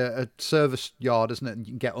 it's like a service yard, isn't it? And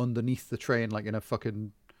you can get underneath the train like in a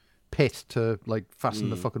fucking pit to fasten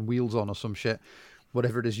the fucking wheels on or some shit,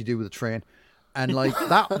 whatever it is you do with the train. And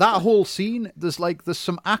that whole scene, there's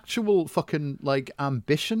some actual fucking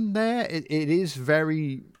ambition there. It is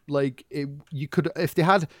very you could, if they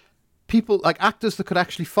had people actors that could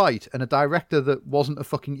actually fight and a director that wasn't a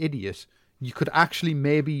fucking idiot, you could actually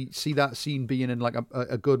maybe see that scene being in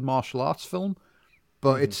a good martial arts film.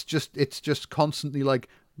 But it's just constantly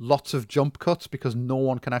lots of jump cuts because no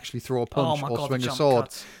one can actually throw a punch or swing a sword.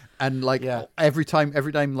 Cuts. And every time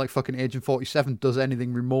fucking Agent 47 does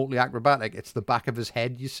anything remotely acrobatic, it's the back of his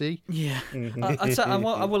head you see. Yeah.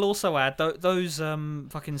 I will also add those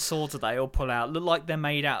fucking swords that they all pull out look like they're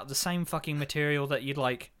made out of the same fucking material that you'd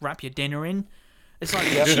wrap your dinner in. It's the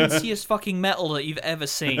chintziest fucking metal that you've ever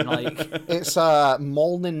seen. It's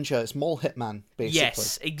Mall Ninja. It's Mall Hitman, basically.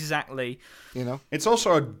 Yes, exactly. You know, it's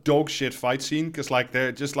also a dog shit fight scene because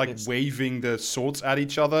they're just waving the swords at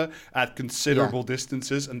each other at considerable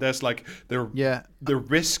distances, and there's the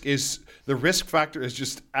risk factor is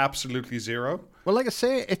just absolutely zero. Well, like I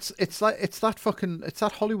say, it's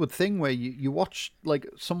that Hollywood thing where you watch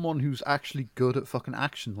someone who's actually good at fucking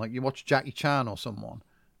action, you watch Jackie Chan or someone.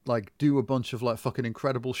 Do a bunch of fucking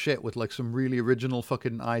incredible shit with some really original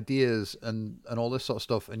fucking ideas and all this sort of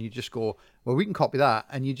stuff, and you just go, well, we can copy that,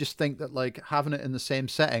 and you just think that having it in the same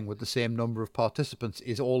setting with the same number of participants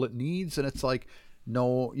is all it needs, and it's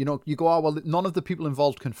no, you go, oh well, none of the people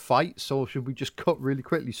involved can fight, so should we just cut really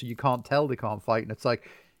quickly so you can't tell they can't fight? And it's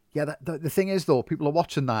yeah, the thing is though, people are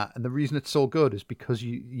watching that, and the reason it's so good is because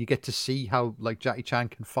you get to see how Jackie Chan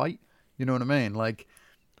can fight. You know what I mean?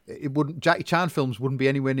 Jackie Chan films wouldn't be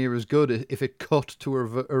anywhere near as good if it cut to a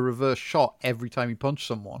reverse shot every time he punched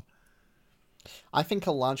someone. I think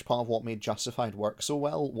a large part of what made Justified work so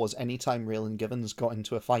well was anytime Raylan Givens got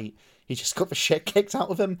into a fight, he just got the shit kicked out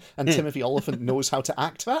of him, and Timothy Olyphant knows how to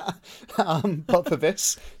act that. But for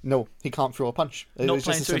this, no, he can't throw a punch. Not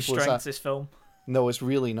playing to his strengths, this film. No, it's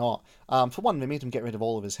really not. For one, they made him get rid of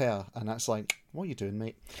all of his hair, and that's what are you doing,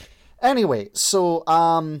 mate? Anyway, so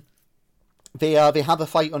they have a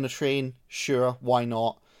fight on the train. Sure, why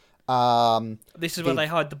not? This is where they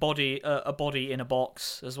hide a body in a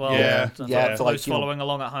box as well. Yeah, for those following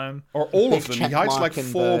along at home. Or all of them. He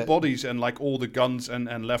hides four bodies and all the guns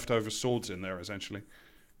and leftover swords in there, essentially.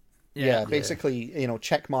 Yeah, basically,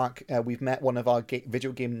 check mark. We've met one of our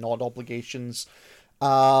video game nod obligations.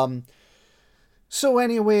 So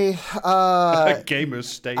anyway, gamers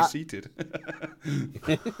stay seated.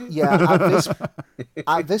 Yeah,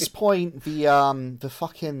 at this point, the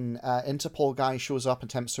fucking Interpol guy shows up,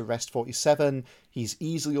 attempts to arrest 47. He's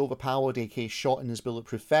easily overpowered, aka shot in his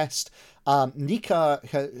bulletproof vest. Nika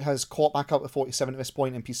has caught back up with 47 at this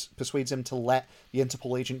point and persuades him to let the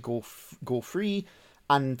Interpol agent go free.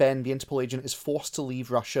 And then the Interpol agent is forced to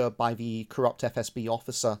leave Russia by the corrupt FSB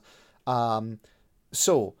officer.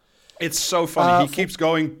 It's so funny. He keeps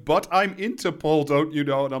going, but I'm Interpol, don't you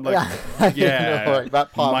know? And I'm that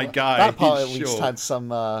part, my guy. That part at least had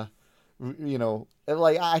some, I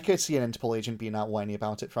could see an Interpol agent being that whiny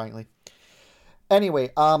about it, frankly.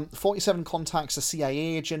 Anyway, 47 contacts a CIA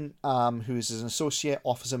agent who's an associate,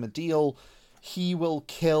 offers him a deal. He will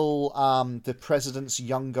kill the president's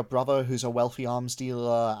younger brother, who's a wealthy arms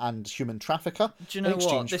dealer and human trafficker. Do you know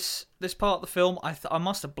what? This part of the film, I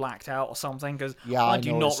must have blacked out or something, because I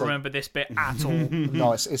do not remember this bit at all.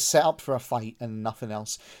 No, it's set up for a fight and nothing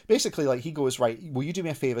else. Basically, like, he goes, right, will you do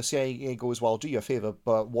me a favour? CIA goes, well, I'll do you a favour,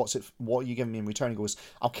 but what are you giving me in return? He goes,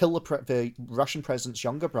 I'll kill the Russian president's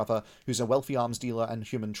younger brother, who's a wealthy arms dealer and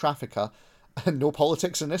human trafficker. No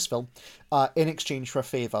politics in this film. In exchange for a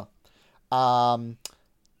favour.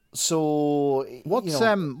 So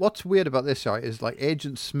what's weird about this, right, is like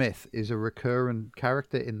Agent Smith is a recurring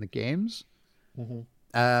character in the games.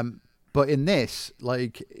 But in this,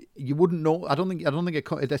 like, you wouldn't know. I don't think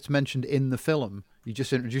it's mentioned in the film. He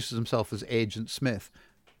just introduces himself as Agent Smith,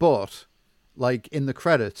 but like in the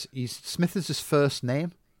credits, Smith is his first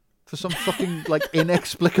name for some fucking like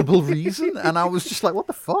inexplicable reason, and I was just like, what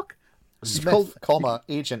the fuck? Smith,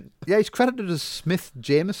 Agent. Yeah, he's credited as Smith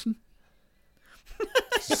Jameson.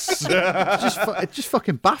 It's just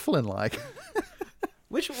fucking baffling, like.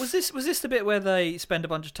 Which was this the bit where they spend a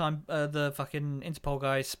bunch of time, the fucking Interpol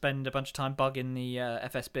guys spend a bunch of time bugging the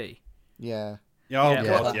FSB? Yeah.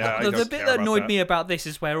 The bit that annoyed me about this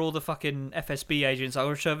is where all the fucking FSB agents are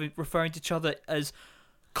referring to each other as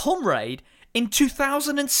comrade in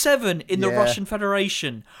 2007 in the Russian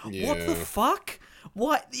Federation. Yeah. What the fuck?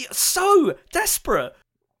 What? So desperate.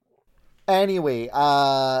 Anyway,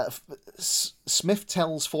 Smith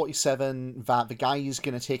tells 47 that the guy he's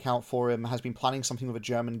going to take out for him has been planning something with a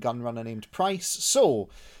German gun runner named Price. So,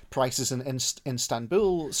 Price is in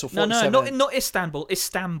Istanbul. So 47... No, not Istanbul.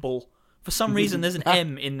 Istanbul. For some reason, there's an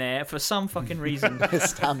M in there. For some fucking reason.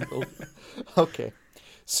 Istanbul. Okay.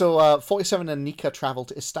 So, 47 and Nika travel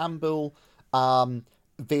to Istanbul.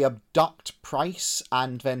 They abduct Price,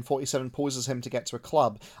 and then 47 poses him to get to a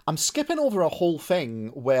club. I'm skipping over a whole thing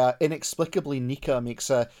where inexplicably Nika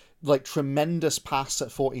makes a tremendous pass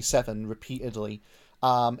at 47 repeatedly,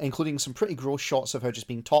 including some pretty gross shots of her just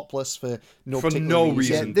being topless for no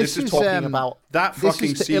reason. Yeah, this is talking about that fucking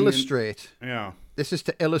this is to scene illustrate. Yeah. This is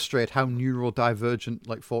to illustrate how neurodivergent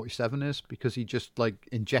like 47 is, because he just like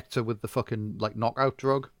injects her with the fucking like knockout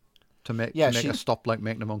drug. To make her stop like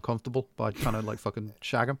making him uncomfortable by trying to like fucking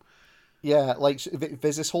shag him. Yeah, like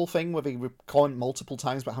there's this whole thing where they comment multiple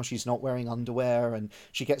times about how she's not wearing underwear, and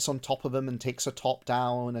she gets on top of him and takes her top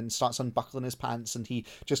down and starts unbuckling his pants, and he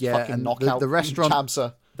just fucking jabs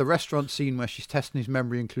her. The restaurant scene where she's testing his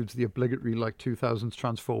memory includes the obligatory like 2000s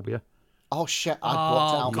transphobia. Oh shit! I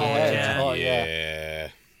blocked it out of my head. Yeah.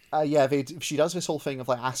 Oh yeah. She does this whole thing of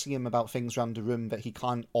like asking him about things around the room that he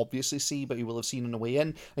can't obviously see, but he will have seen on the way in.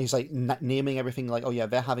 And he's like naming everything, like, oh yeah,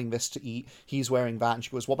 they're having this to eat. He's wearing that. And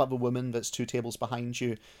she goes, what about the woman that's 2 tables behind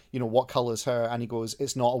you? You know, what colour's her? And he goes,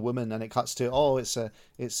 it's not a woman. And it cuts to, oh, it's a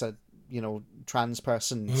trans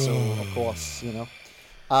person. So of course,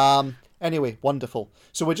 Anyway, wonderful.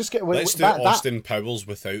 So we're just getting. Let's do Austin Powers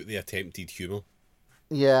without the attempted humour.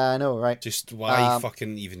 Yeah, I know, right? Just why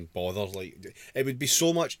fucking even bother? Like, it would be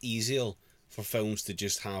so much easier for films to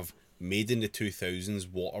just have made in the 2000s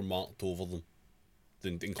watermarked over them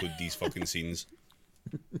than include these fucking scenes.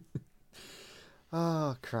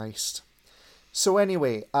 Oh, Christ. So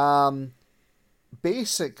anyway,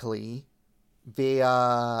 basically, they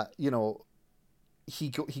he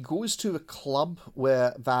goes to a club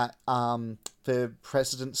where that the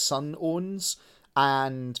president's son owns.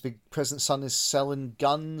 And the president's son is selling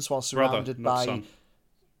guns while surrounded by... Son.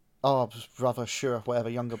 Oh, brother, sure, whatever,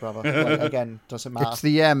 younger brother. Like, again, doesn't matter.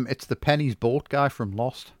 It's the Penny's boat guy from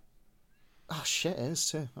Lost. Oh, shit, it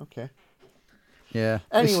is too. Okay. Yeah.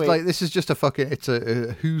 Anyway. This is just it's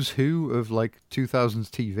a who's who of, like, 2000s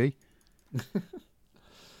TV.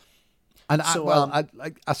 And so,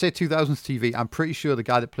 I say 2000s TV, I'm pretty sure the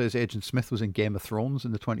guy that plays Agent Smith was in Game of Thrones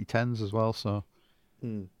in the 2010s as well, so...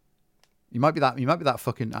 You might be that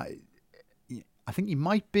fucking... I think he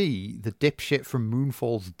might be the dipshit from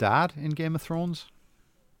Moonfall's dad in Game of Thrones.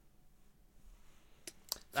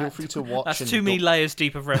 Feel free to watch. That's too many layers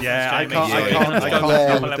deep of reference. Yeah, I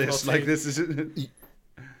can't deal with this. Like, this is...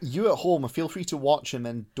 You at home, feel free to watch and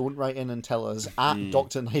then don't write in and tell us at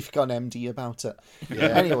Dr. Knifegun MD about it. Yeah.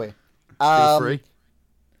 Anyway. Feel free.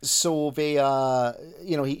 So they,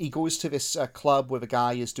 he goes to this club where the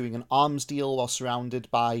guy is doing an arms deal while surrounded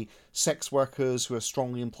by sex workers who are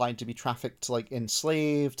strongly implied to be trafficked, like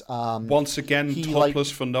enslaved. Once again, topless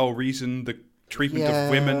for no reason. The treatment of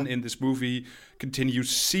women in this movie continues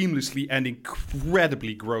seamlessly and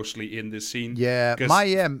incredibly grossly in this scene. Yeah,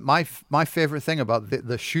 my favorite thing about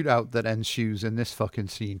the shootout that ensues in this fucking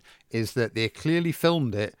scene is that they clearly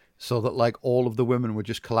filmed it so that like all of the women were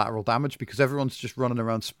just collateral damage because everyone's just running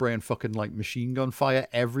around spraying fucking like machine gun fire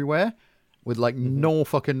everywhere with like no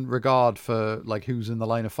fucking regard for like who's in the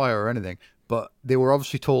line of fire or anything. But they were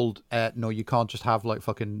obviously told, no, you can't just have like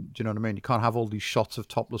fucking, do you know what I mean? You can't have all these shots of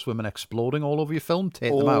topless women exploding all over your film.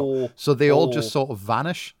 Take them out. So they all just sort of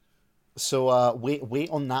vanish. So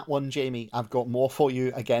wait on that one, Jamie. I've got more for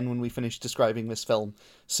you again when we finish describing this film.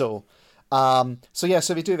 So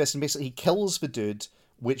they do this, and basically he kills the dude,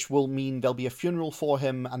 which will mean there'll be a funeral for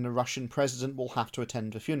him, and the Russian president will have to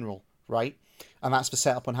attend the funeral, right? And that's the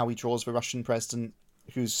setup on how he draws the Russian president,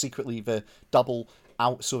 who's secretly the double,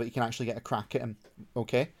 out so that he can actually get a crack at him.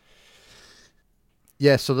 Okay?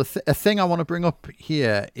 Yeah, so a thing I want to bring up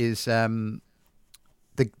here is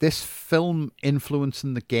this film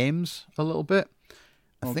influencing the games a little bit.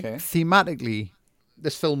 I think thematically,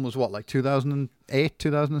 this film was what, like 2008,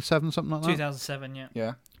 2007, something like that? 2007, yeah.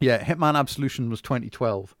 Yeah. Yeah, Hitman Absolution was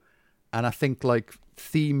 2012. And I think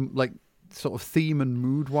theme and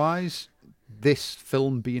mood wise, this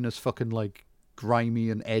film being as fucking like grimy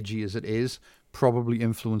and edgy as it is probably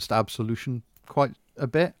influenced Absolution quite a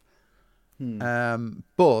bit.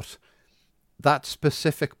 But that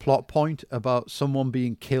specific plot point about someone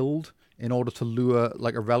being killed in order to lure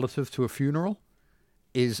like a relative to a funeral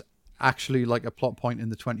is actually like a plot point in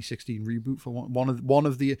the 2016 reboot for one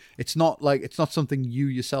of the. It's not something you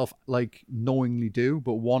yourself like knowingly do,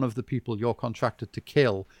 but one of the people you're contracted to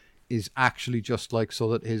kill is actually just like so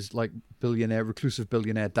that his like reclusive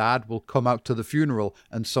billionaire dad will come out to the funeral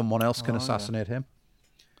and someone else can assassinate him.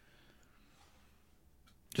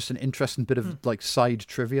 Just an interesting bit of like side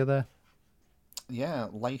trivia there. Yeah,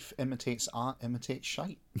 life imitates art, imitates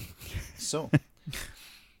shite. So,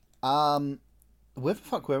 where the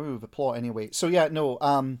fuck were we with the plot anyway? So yeah, no,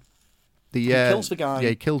 he kills the guy. Yeah,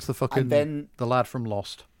 he kills the fucking the lad from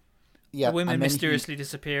Lost. Yeah, the women mysteriously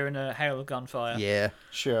disappear in a hail of gunfire. Yeah,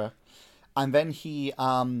 sure. And then he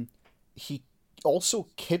also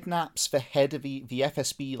kidnaps the head of the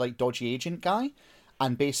FSB like dodgy agent guy,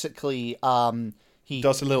 and basically he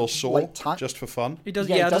does a little saw just for fun. He does,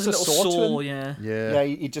 yeah, does a little saw, yeah.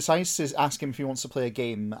 He decides to ask him if he wants to play a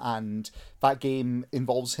game, and that game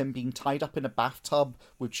involves him being tied up in a bathtub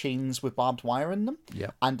with chains with barbed wire in them,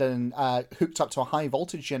 and then hooked up to a high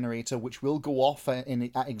voltage generator, which will go off at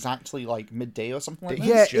exactly like midday or something like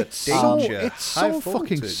that. Yeah, it's so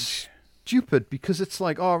fucking stupid because it's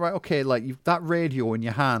like, all right, okay, like that radio in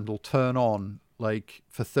your hand will turn on like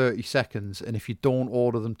for 30 seconds, and if you don't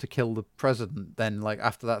order them to kill the president, then like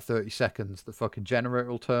after that 30 seconds the fucking generator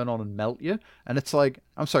will turn on and melt you. And it's like,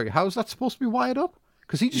 I'm sorry, how's that supposed to be wired up?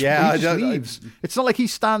 Because he just leaves. It's not like he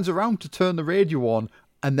stands around to turn the radio on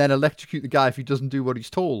and then electrocute the guy if he doesn't do what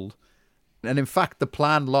he's told. And in fact the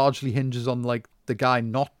plan largely hinges on like the guy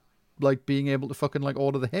not like being able to fucking like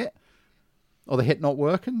order the hit, or the hit not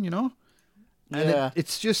working, you know. And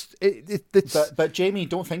it's just it's. But Jamie,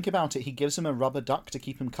 don't think about it. He gives him a rubber duck to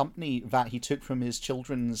keep him company that he took from his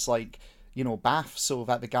children's bath, so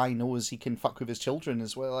that the guy knows he can fuck with his children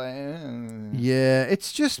as well. Yeah,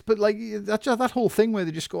 it's just, but like that whole thing where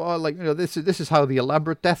they just go, this is how the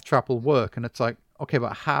elaborate death trap will work, and it's like, okay,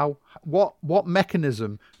 but how? What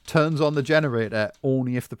mechanism turns on the generator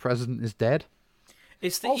only if the president is dead?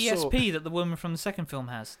 It's the ESP that the woman from the second film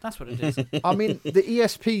has. That's what it is. I mean, the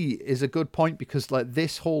ESP is a good point because like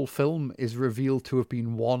this whole film is revealed to have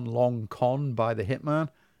been one long con by the hitman.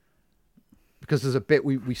 Because there's a bit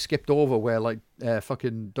we skipped over where like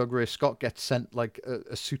fucking Doug Ray Scott gets sent like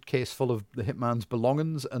a suitcase full of the hitman's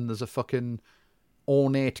belongings, and there's a fucking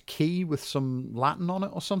ornate key with some Latin on it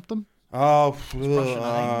or something. Oh,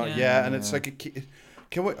 yeah, and it's like a key.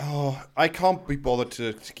 I can't be bothered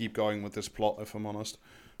to keep going with this plot, if I'm honest.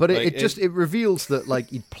 But it reveals that like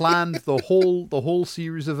he'd planned the whole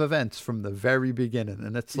series of events from the very beginning,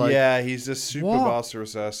 and it's like, yeah, he's a super master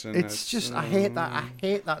assassin. It's just I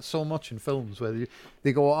hate that so much in films where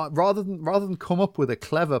they go rather than come up with a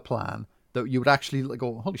clever plan that you would actually like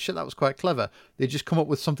go, holy shit, that was quite clever. They just come up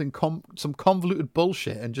with some convoluted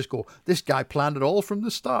bullshit and just go, this guy planned it all from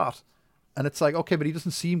the start. And it's like, okay, but he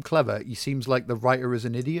doesn't seem clever. He seems like the writer is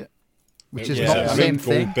an idiot, which is not the same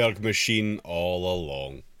thing. Goldberg machine all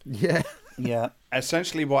along. Yeah. Yeah.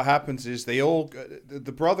 Essentially what happens is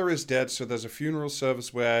the brother is dead, so there's a funeral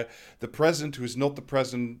service where the president, who is not the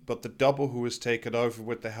president, but the double who is taken over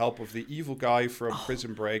with the help of the evil guy from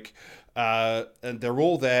Prison Break, and they're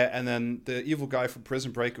all there, and then the evil guy from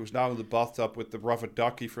Prison Break, who's now in the bathtub with the rubber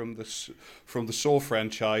ducky from the Saw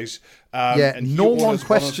franchise. And no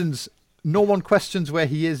one questions where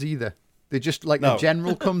he is either. They just like No. a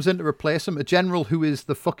general comes in to replace him. A general who is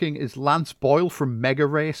is Lance Boyle from Mega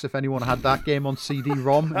Race. If anyone had that game on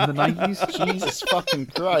CD-ROM in the 90s. Jesus fucking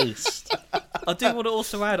Christ. I do want to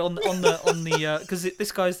also add on the because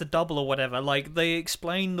this guy's the double or whatever. Like they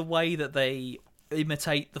explain the way that they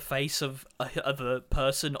imitate the face of a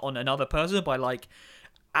person on another person by like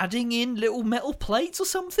adding in little metal plates or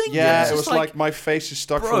something. Yeah, It's it just was like my face is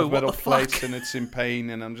stuck bro, full of what metal the fuck? plates and it's in pain,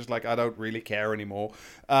 and I'm just like, I don't really care anymore.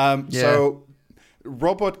 So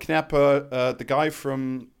Robert Knapper, the guy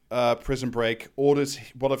from Prison Break, orders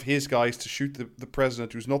one of his guys to shoot the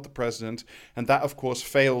president, who's not the president, and that of course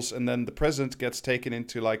fails, and then the president gets taken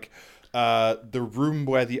into like the room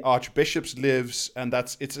where the archbishop lives, and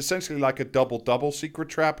it's essentially like a double secret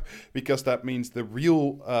trap, because that means the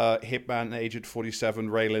real hitman Agent 47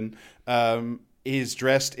 Raylan is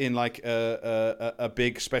dressed in like a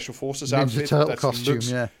big special forces Ninja outfit Turtle that costume,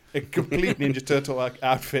 looks yeah. a complete Ninja Turtle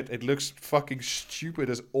outfit. It looks fucking stupid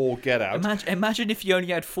as all get out. Imagine if you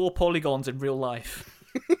only had 4 polygons in real life.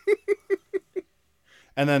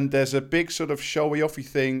 And then there's a big sort of showy-offy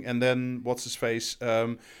thing, and then what's his face?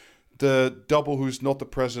 The double who's not the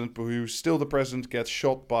president, but who's still the president, gets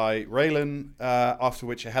shot by Raylan, after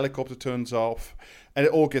which a helicopter turns off, and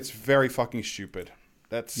it all gets very fucking stupid.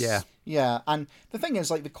 That's Yeah, and the thing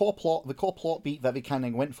is, like, the core plot beat that they kind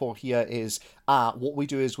of went for here is, what we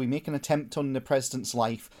do is we make an attempt on the president's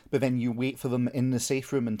life, but then you wait for them in the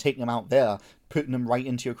safe room and take them out there, putting them right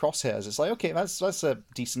into your crosshairs. It's like, okay, that's a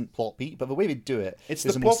decent plot beat, but the way they do it It's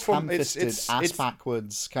is the the plot most from- ham-fisted, it's-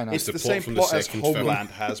 ass-backwards kind of... It's the plot same from the plot as second film. Homeland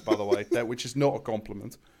has, by the way, which is not a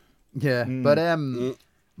compliment. Yeah, but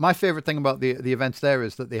my favorite thing about the events there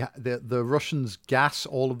is that the Russians gas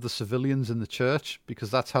all of the civilians in the church, because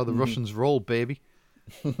that's how the Russians roll, baby.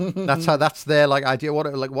 That's their like idea.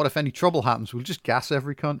 What if any trouble happens? We'll just gas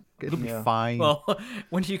every cunt. It'll be fine. Well,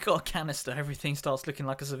 when you got a canister, everything starts looking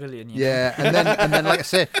like a civilian. You know? Yeah, and then like I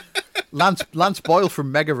say, Lance Boyle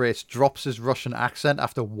from Mega Race drops his Russian accent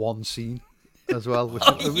after one scene as well. Which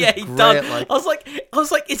Oh, it was yeah, he great, does. like- I was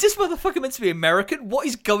like, is this motherfucker meant to be American? What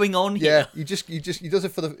is going on here? Yeah, he does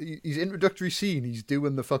it for his introductory scene. He's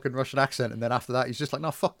doing the fucking Russian accent, and then after that, he's just like, no,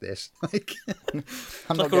 fuck this. Like, I'm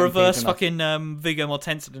not Like a getting reverse paid enough. fucking Viggo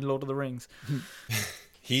Mortensen in Lord of the Rings.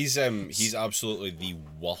 He's absolutely the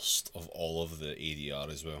worst of all of the ADR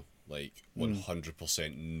as well. Like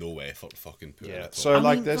 100% no effort fucking put in at all. So I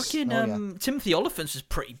like mean, this. fucking Timothy Olyphant's was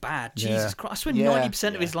pretty bad. Yeah. Jesus Christ! I swear Yeah.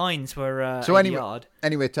 90% of his lines were so ADR'd.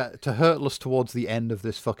 anyway, to hurtle us towards the end of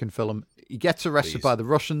this fucking film, he gets arrested Please. by the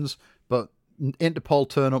Russians, but Interpol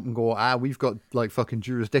turn up and go, we've got like fucking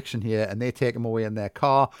jurisdiction here, and they take him away in their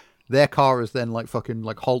car. Their car is then like fucking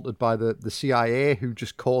like halted by the CIA, who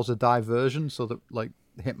just cause a diversion so that like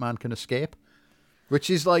the hitman can escape. Which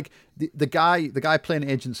is like the guy playing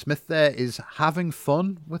Agent Smith there is having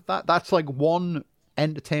fun with that. That's like one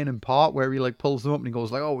entertaining part where he like pulls them up and he goes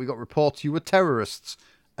like, "Oh, we got reports you were terrorists,"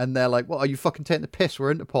 and they're like, "Well, are you fucking taking the piss?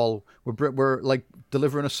 We're Interpol. We're like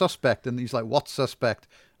delivering a suspect," and he's like, "What suspect?"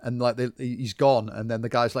 And like he's gone, and then the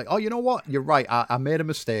guy's like, "Oh, you know what? You're right. I made a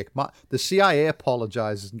mistake." The CIA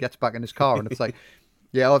apologizes and gets back in his car, and it's like,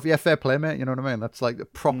 "Yeah, fair play, mate." You know what I mean? That's like a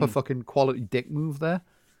proper fucking quality dick move there.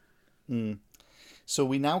 So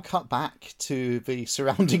we now cut back to the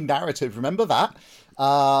surrounding narrative. Remember that?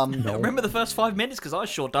 Remember the first 5 minutes? Because I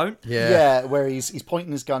sure don't. Yeah, where he's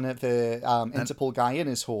pointing his gun at the Interpol guy in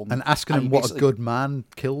his home. And asking he him what a basically- good man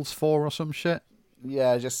kills for or some shit.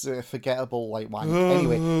 Yeah, just a forgettable like wank.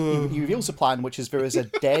 Anyway, he reveals a plan, which is there is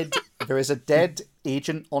a dead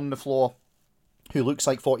agent on the floor who looks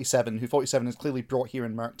like 47, who 47 is clearly brought here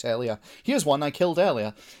and murked earlier. Here's one I killed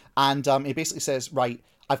earlier. And he basically says, right,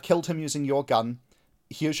 I've killed him using your gun.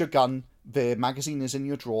 Here's your gun. The magazine is in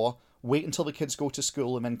your drawer. Wait until the kids go to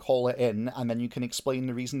school and then call it in, and then you can explain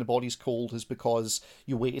the reason the body's cold is because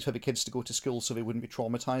you waited for the kids to go to school so they wouldn't be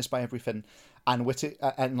traumatized by everything. And with it,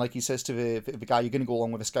 and like he says to the guy, "You're going to go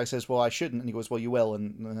along with this." Guy says, "Well, I shouldn't," and he goes, "Well, you will."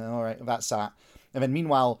 And all right, that's that. And then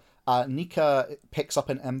meanwhile, Nika picks up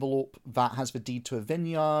an envelope that has the deed to a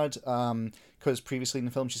vineyard, because previously in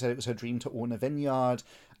the film she said it was her dream to own a vineyard.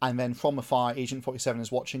 And then from afar, Agent 47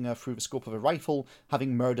 is watching her through the scope of a rifle,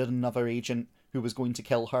 having murdered another agent who was going to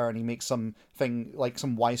kill her, and he makes some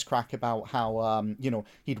wisecrack about how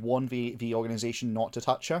he'd warned the organization not to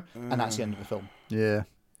touch her, and that's the end of the film. Yeah.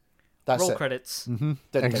 That's Roll it. credits. Dun,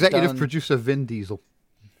 dun, Executive dun. producer Vin Diesel.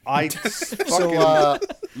 I fucking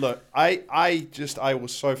look. I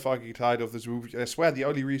was so fucking tired of this movie. I swear the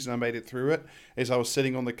only reason I made it through it is I was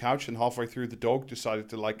sitting on the couch and halfway through the dog decided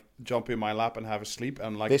to like jump in my lap and have a sleep,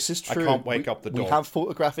 and like This is true. I can't wake up the dog. We have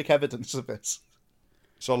photographic evidence of this.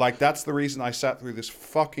 So like that's the reason I sat through this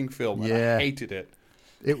fucking film and I hated it.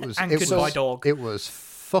 It was And it Goodbye was, Dog. It was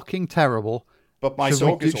fucking terrible. But my Should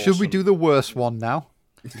dog we is do, awesome. Should we do the worst one now?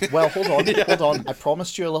 Well, hold on. I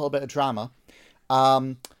promised you a little bit of drama.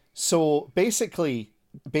 So basically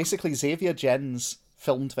Xavier Gens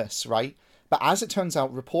filmed this, right? But as it turns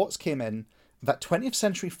out, reports came in that 20th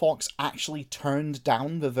Century Fox actually turned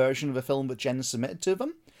down the version of the film that Gens submitted to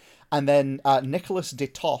them, and then Nicholas de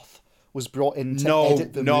Toth was brought in to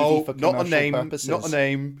edit the movie for commercial purposes. Not a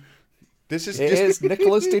name. This is It is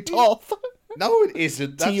Nicholas de Toth. No, it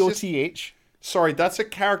isn't. That's T-O-T-H. Sorry, that's a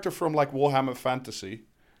character from like Warhammer Fantasy.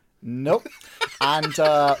 Nope. And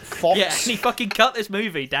Fox... Yeah, and he fucking cut this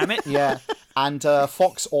movie, damn it. Yeah, and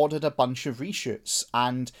Fox ordered a bunch of reshoots,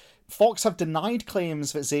 and Fox have denied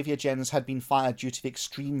claims that Xavier Gens had been fired due to the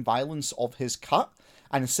extreme violence of his cut,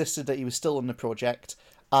 and insisted that he was still on the project.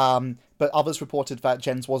 But others reported that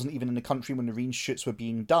Gens wasn't even in the country when the reshoots were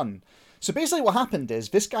being done. So basically what happened is,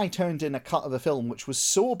 this guy turned in a cut of the film which was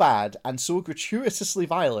so bad and so gratuitously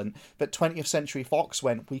violent that 20th Century Fox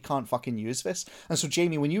went, we can't fucking use this. And so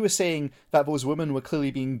Jamie, when you were saying that those women were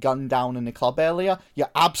clearly being gunned down in the club earlier,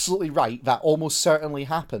 you're absolutely right. That almost certainly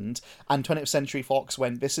happened. And 20th Century Fox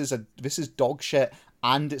went, this is dog shit,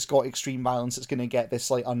 and it's got extreme violence, it's going to get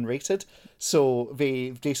this like unrated. So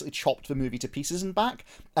they basically chopped the movie to pieces and back.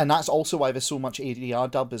 And that's also why there's so much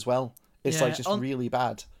ADR dub as well. It's like just really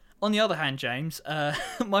bad. On the other hand, James,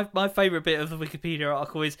 my favourite bit of the Wikipedia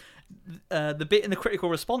article is the bit in the critical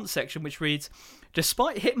response section, which reads,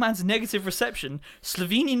 despite Hitman's negative reception,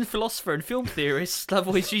 Slovenian philosopher and film theorist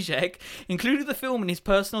Slavoj Žižek included the film in his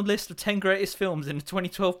personal list of 10 greatest films in a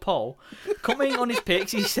 2012 poll. Commenting on his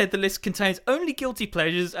picks, he said the list contains only guilty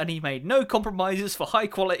pleasures and he made no compromises for high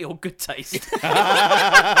quality or good taste.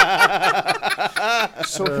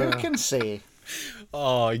 So who can say...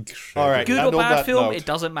 Oh, incredible. All right. Good and or on bad that film, note, it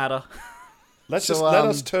doesn't matter. let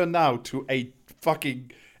us turn now to a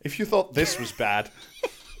fucking. If you thought this was bad,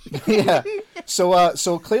 Yeah.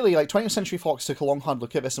 So clearly, like 20th Century Fox took a long hard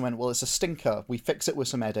look at this and went, well, it's a stinker. We fix it with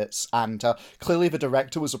some edits, and clearly the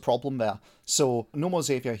director was a problem there. So no more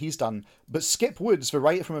Xavier, he's done. But Skip Woods, the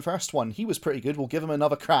writer from the first one, he was pretty good. We'll give him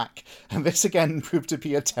another crack. And this again proved to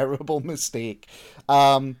be a terrible mistake.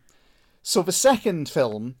 So the second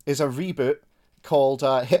film is a reboot called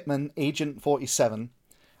Hitman Agent 47.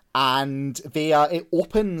 And it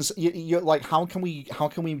opens. You're like, how can we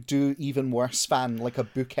do even worse than like a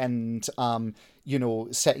bookend,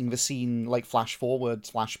 setting the scene like flash forward,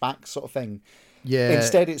 flashback sort of thing. Yeah.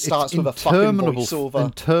 Instead, it starts with a fucking voiceover.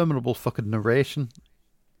 Interminable fucking narration.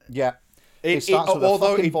 Yeah. It starts with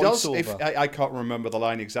although a fucking it does, voiceover. I can't remember the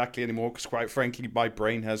line exactly anymore because, quite frankly, my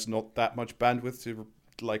brain has not that much bandwidth to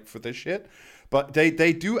like for this shit. But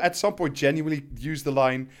they do at some point genuinely use the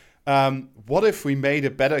line. What if we made a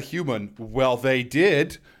better human? Well, they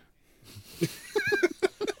did.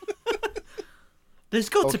 There's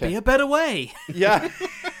got to be a better way. Yeah.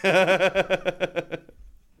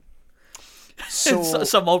 So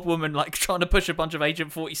Some old woman like trying to push a bunch of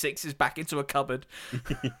Agent 46s back into a cupboard.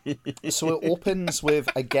 So it opens with,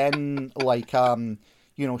 again, like,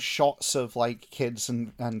 shots of, like, kids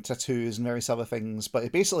and tattoos and various other things. But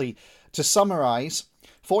it basically, to summarize,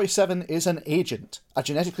 47 is an agent, a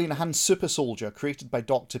genetically enhanced super soldier created by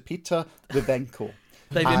Dr. Peter Litvenko.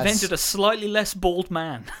 They've invented a slightly less bald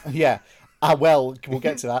man. Yeah. Well, we'll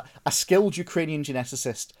get to that. A skilled Ukrainian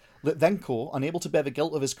geneticist. Litvenko, unable to bear the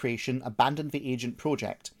guilt of his creation, abandoned the agent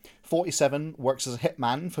project. 47 works as a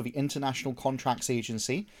hitman for the International Contracts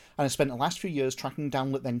Agency and has spent the last few years tracking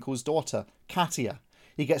down Litvenko's daughter, Katia.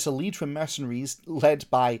 He gets a lead from mercenaries led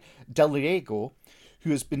by Del Riego,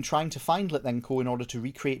 who has been trying to find Litvenko in order to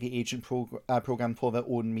recreate the agent program for their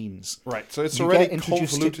own means. Right, so it's You already get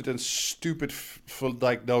introduced convoluted and stupid for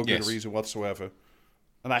like no good Yes. reason whatsoever.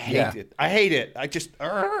 And I hate it. I hate it. I just...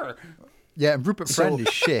 Yeah, Rupert Friend So-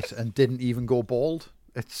 is shit and didn't even go bald.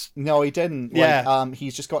 It's No, he didn't. Yeah. Like,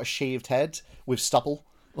 he's just got a shaved head with stubble.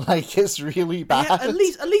 Like, it's really bad. Yeah,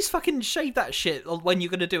 at least fucking shave that shit when you're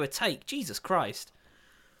going to do a take. Jesus Christ.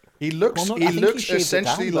 He looks Well, no, I he think looks he shaved it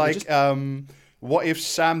down, essentially but like just- what if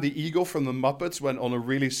Sam the Eagle from the Muppets went on a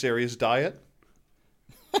really serious diet?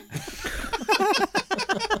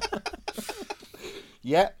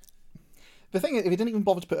 Yeah. The thing is, they didn't even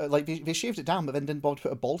bother to put they shaved it down, but then didn't bother to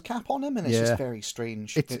put a bald cap on him, and it's just very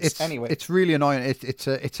strange. Anyway. It's really annoying. It's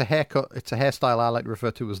a haircut. It's a hairstyle I like to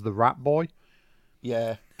refer to as the Rat Boy.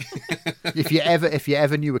 Yeah. If you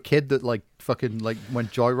ever knew a kid that like fucking like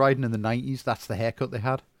went joyriding in the 90s, that's the haircut they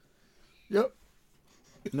had. Yep.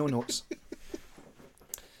 No notes.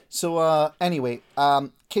 So, anyway,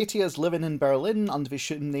 Katie is living in Berlin under the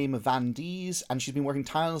shooting name of Van Dees, and she's been working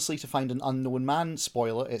tirelessly to find an unknown man,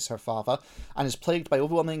 spoiler, it's her father, and is plagued by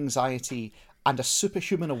overwhelming anxiety and a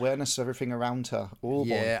superhuman awareness of everything around her. Oh,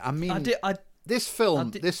 boy. I mean, this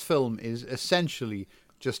film is essentially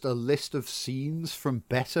just a list of scenes from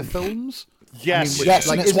better films. Yes, and that's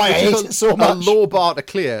why I hate it so much. A low bar to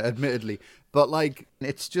clear, admittedly, but like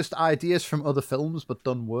it's just ideas from other films but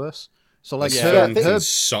done worse. So like her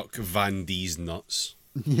suck Van D's nuts.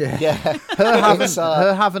 Yeah.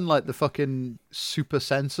 her having like the fucking super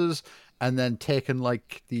sensors and then taking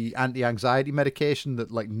like the anti-anxiety medication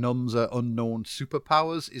that like numbs her unknown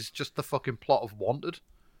superpowers is just the fucking plot of Wanted.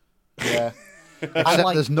 Yeah.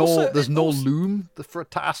 Except there's no loom for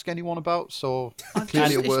to ask anyone about, so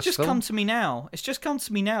clearly a worse It's just film. come to me now. It's just come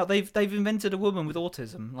to me now. They've invented a woman with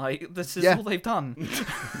autism. Like this is all they've done.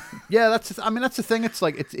 Yeah, that's the thing. It's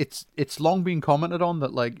like it's long been commented on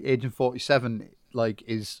that like Agent 47 like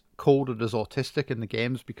is coded as autistic in the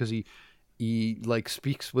games because he like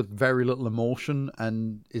speaks with very little emotion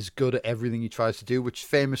and is good at everything he tries to do, which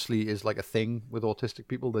famously is like a thing with autistic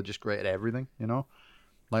people. They're just great at everything, you know.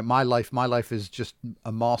 Like my life is just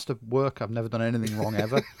a masterwork. I've never done anything wrong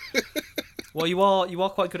ever. Well, you are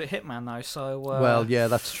quite good at Hitman though, so. Well, yeah,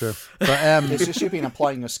 that's true. But it's just you've been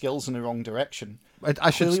applying your skills in the wrong direction.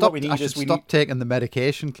 I should stop taking the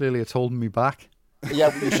medication. Clearly, it's holding me back.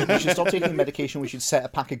 Yeah, you should stop taking the medication. We should set a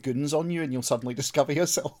pack of guns on you, and you'll suddenly discover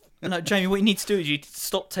yourself. No, Jamie, what you need to do is you need to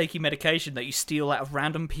stop taking medication that you steal out of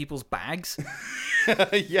random people's bags.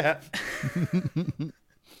 Yeah.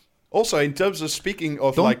 Also, in terms of speaking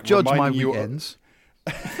of Don't judge my reminding you weekends.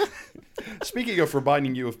 Speaking of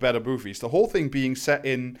reminding you of better movies, the whole thing being set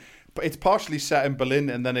in, it's partially set in Berlin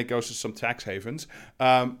and then it goes to some tax havens.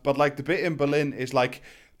 But like the bit in Berlin is like,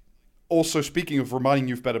 also speaking of reminding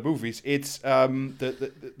you of better movies, it's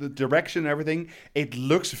the direction and everything. It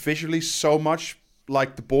looks visually so much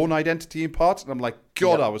like the Bourne Identity in parts, and I'm like,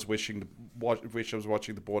 God, I was wish I was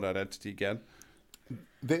watching the Bourne Identity again.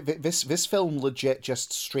 This film legit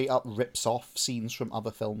just straight up rips off scenes from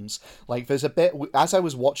other films. Like there's a bit as I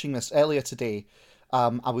was watching this earlier today,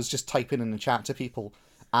 I was just typing in the chat to people,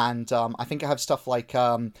 and I think I have stuff like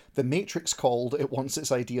The Matrix called, it wants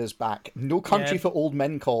its ideas back. No Country for Old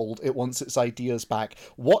Men called, it wants its ideas back.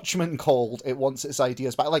 Watchmen called, it wants its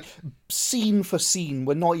ideas back. Like scene for scene,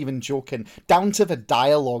 we're not even joking, down to the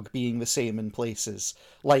dialogue being the same in places.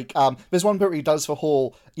 Like there's one bit where he does the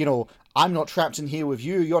whole, you know, I'm not trapped in here with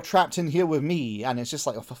you, you're trapped in here with me. And it's just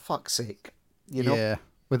like, oh, for fuck's sake. You know? Yeah.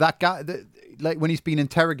 With that guy, like when he's been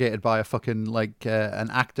interrogated by a fucking, like, an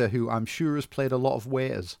actor who I'm sure has played a lot of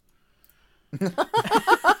waiters. But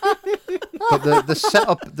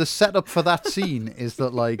the setup for that scene is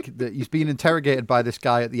that, like, he's being interrogated by this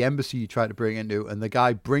guy at the embassy you try to bring into, and the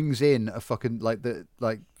guy brings in a fucking, like,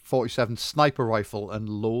 47 sniper rifle and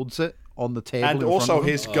loads it on the table. And also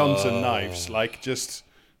his guns and knives, like, just...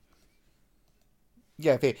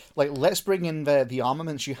 Yeah, let's bring in the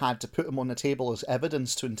armaments you had to put them on the table as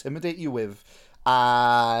evidence to intimidate you with.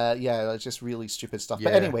 Yeah, it's just really stupid stuff. Yeah.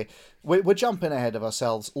 But anyway, we're jumping ahead of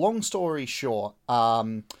ourselves. Long story short,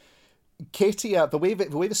 Katia, the way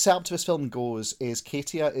the setup to this film goes is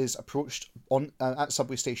Katia is approached at a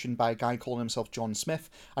subway station by a guy calling himself John Smith,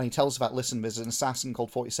 and he tells her that, listen, there's an assassin called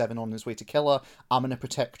 47 on his way to kill her. I'm going to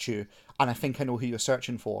protect you, and I think I know who you're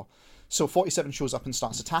searching for. So 47 shows up and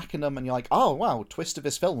starts attacking them, and you're like, oh, wow, twist of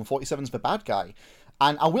this film, 47's the bad guy.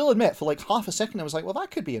 And I will admit, for like half a second, I was like, well,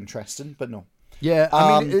 that could be interesting, but no. Yeah,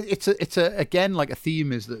 I mean, it's again, like a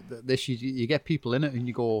theme is that this, you get people in it and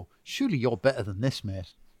you go, surely you're better than this,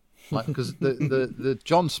 mate. Like, because the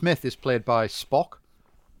John Smith is played by Spock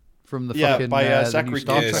from the fucking by the new Zachary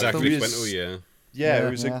Star Trek Zachary film. Quinto, yeah. Yeah,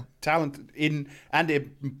 it was a talent in, and it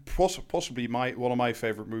possibly one of my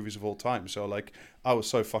favorite movies of all time. So like, I was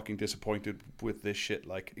so fucking disappointed with this shit.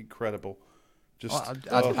 Like, incredible. Just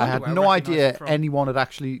I had no idea anyone had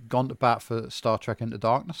actually gone to bat for Star Trek Into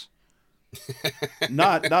Darkness.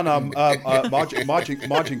 No.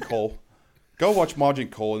 Margin Call. Go watch Margin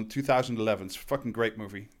Call in 2011. It's a fucking great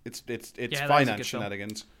movie. It's finance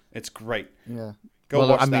shenanigans. It's great. Yeah. Go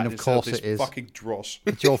watch I mean, that. of course it is. Fucking dross.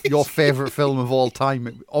 It's your favorite film of all time.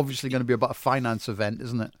 It's obviously going to be about a finance event,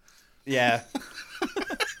 isn't it? Yeah.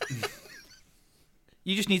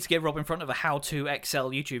 You just need to get Rob in front of a how to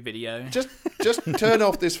Excel YouTube video. Just turn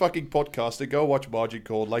off this fucking podcast and go watch Margin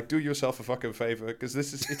Call. Like, do yourself a fucking favor, because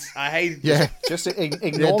I hate it. Yeah. Just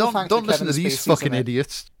ignore the fact don't that listen to Kevin these Spacey's fucking in it.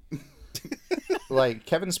 idiots. Like,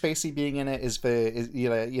 Kevin Spacey being in it is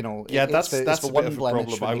Yeah, that's the a bit one of a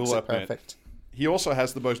blemish problem, that I makes will it admit. perfect. He also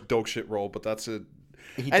has the most dog shit role, but that's a...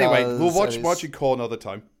 He Anyway, does, we'll watch and Margin Call another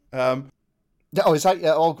time. Oh, is that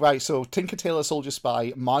oh right? So Tinker Tailor Soldier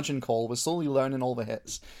Spy, Margin Call. We're slowly learning all the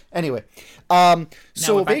hits. Anyway, Now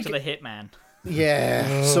so we're back to the Hitman.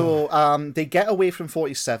 yeah. So they get away from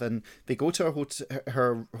 47. They go to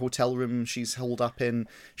her hotel room she's holed up in.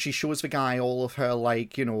 She shows the guy all of her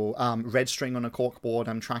red string on a corkboard.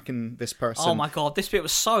 I'm tracking this person. Oh my god, this bit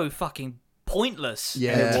was so fucking pointless.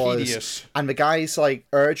 Yeah, it was. Tedious. And the guy's like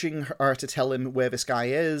urging her to tell him where this guy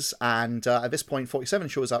is. And at this point, 47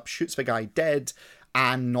 shows up, shoots the guy dead,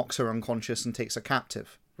 and knocks her unconscious and takes her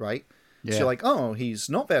captive. Right? Yeah. So you're like, oh, he's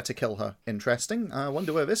not there to kill her. Interesting. I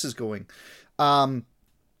wonder where this is going.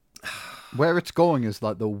 Where it's going is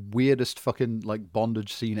like the weirdest fucking like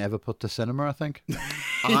bondage scene ever put to cinema, I think.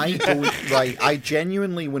 I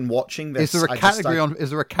genuinely, when watching this, Is there a category on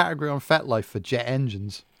FetLife for jet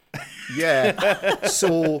engines? Yeah.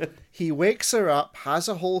 So he wakes her up, has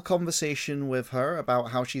a whole conversation with her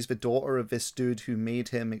about how she's the daughter of this dude who made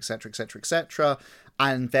him, etc., etc., etc.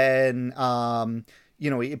 And then,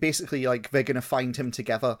 basically, like, they're going to find him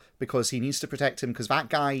together because he needs to protect him because that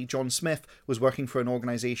guy, John Smith, was working for an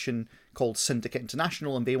organization called Syndicate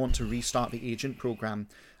International and they want to restart the agent program.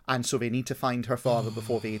 And so they need to find her father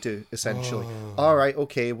before they do, essentially. All right,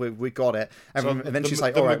 okay, we got it. And then she's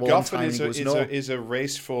like, all right, well, MacGuffin is a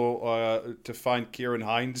race for to find Kieran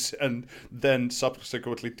Hines and then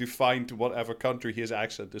subsequently to find whatever country his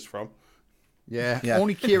accent is from. Yeah.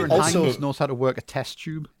 Only Kieran Hines knows how to work a test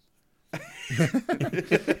tube.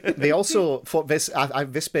 They also, for this,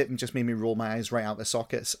 this bit just made me roll my eyes right out the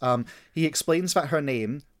sockets. He explains that her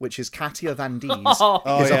name, which is Katia Van Dies,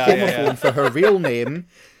 is a homophone for her real name,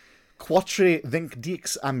 Quatre Vinc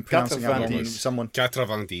Dix. I'm pronouncing it wrong. Someone. Quatre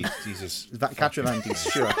Van Dies, Jesus. Quatre Van Dies,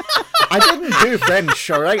 sure. I didn't do French,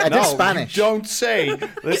 all right? I did Spanish. You don't say.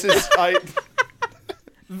 This is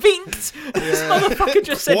Vinct! This motherfucker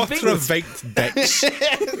just said Quatre Vinct. Vinct Dix.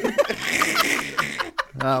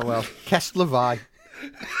 Ah, well. Kestlevi.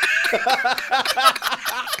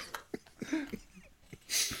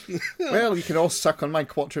 Well, you can all suck on my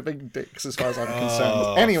Quatre Vinc Dix as far as I'm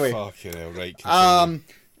concerned. Anyway. Fucking hell, right. Continue.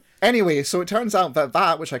 Anyway, so it turns out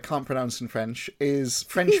that, which I can't pronounce in French, is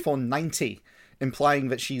French for 90, implying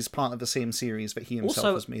that she's part of the same series that he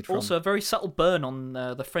himself was made from. Also, a very subtle burn on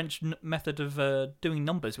the French method of doing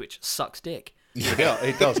numbers, which sucks dick. Yeah,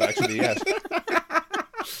 it does actually, yes.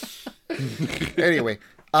 Anyway,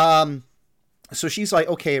 so she's like,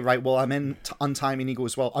 okay, right, well, I'm in untie me, and he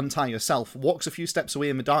goes, well, untie yourself, walks a few steps away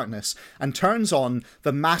in the darkness, and turns on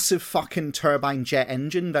the massive fucking turbine jet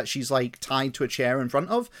engine that she's, like, tied to a chair in front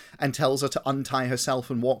of, and tells her to untie herself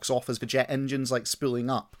and walks off as the jet engine's, like, spooling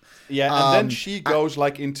up. Yeah, and then she goes,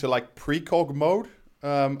 like, into, like, precog mode.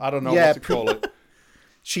 I don't know what to call it.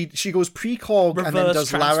 She goes precog and then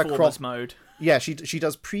does Lara Croft mode. Yeah, she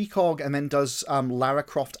does precog and then does Lara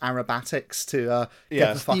Croft aerobatics to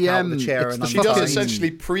get the fuck out of the chair. And she does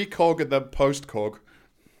essentially precog and then postcog.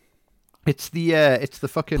 It's the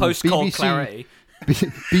fucking Post-cog clarity.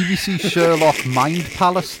 BBC Sherlock Mind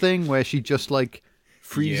Palace thing where she just like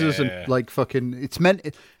freezes and like fucking. It's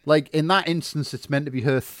meant like in that instance, it's meant to be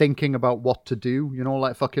her thinking about what to do. You know,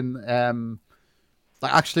 like fucking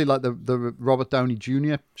like actually like the Robert Downey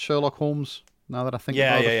Jr. Sherlock Holmes. Now that I think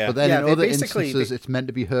about it. But then in other instances, it's meant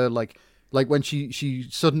to be her, like when she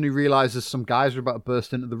suddenly realizes some guys are about to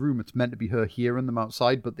burst into the room, it's meant to be her hearing them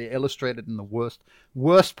outside, but they illustrate it in the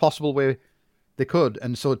worst possible way they could,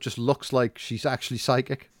 and so it just looks like she's actually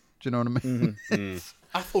psychic. Do you know what I mean? Mm-hmm.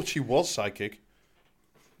 I thought she was psychic.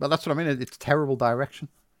 Well, that's what I mean. It's terrible direction.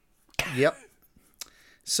 Yep.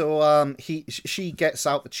 So she gets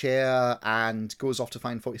out the chair and goes off to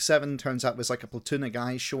find 47. Turns out there's like a platoon of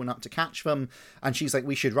guys showing up to catch them. And she's like,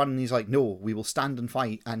 we should run. And he's like, no, we will stand and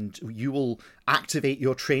fight and you will activate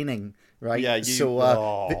your training, right? Yeah,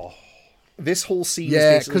 this whole scene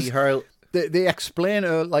is basically her... They explain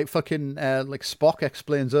her, like fucking, like Spock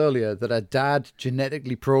explains earlier, that her dad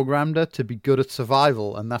genetically programmed her to be good at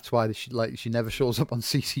survival. And that's why she never shows up on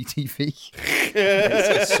CCTV.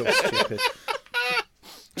 It's so stupid.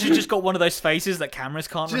 She's just got one of those faces that cameras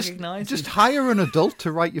can't recognize. Just hire an adult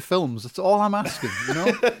to write your films. That's all I'm asking. You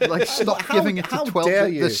know, like stop giving it to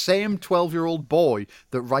the same 12-year-old boy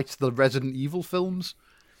that writes the Resident Evil films.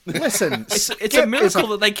 Listen, it's a miracle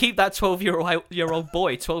that they keep that 12-year-old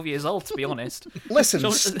boy 12 years old. To be honest, listen,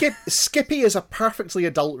 Skippy is a perfectly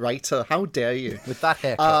adult writer. How dare you with that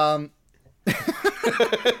haircut?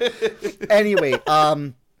 Anyway,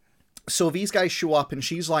 so these guys show up and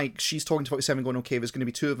she's talking to 47 going, okay, there's going to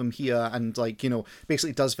be two of them here, and like, you know,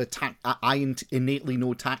 basically does the I innately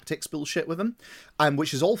know tactics bullshit with them,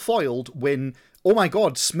 which is all foiled when, oh my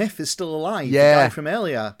god, Smith is still alive, the guy from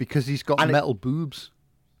earlier. Because he's got metal boobs.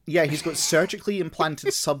 Yeah, he's got surgically implanted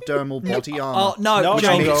subdermal body armor. Oh no, No,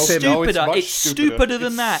 Joe, no, it's no, stupider. it's much It's stupider than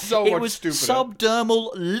It's that. so it much was stupider.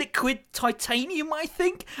 subdermal liquid titanium, I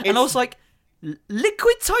think, and I It's- was like,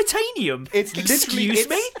 liquid titanium. It's literally Excuse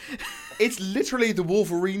me. It's literally the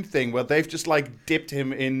Wolverine thing where they've just like dipped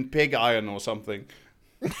him in pig iron or something.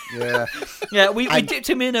 Yeah. Yeah, we dipped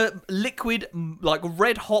him in a liquid, like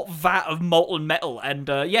red hot vat of molten metal, and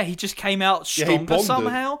he just came out he stronger bonded.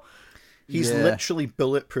 somehow. He's Yeah. literally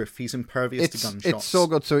bulletproof. He's impervious to gunshots. It's so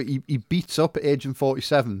good. So he beats up Agent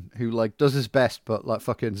 47, who like does his best, but like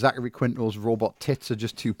fucking Zachary Quinto's robot tits are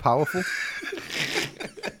just too powerful.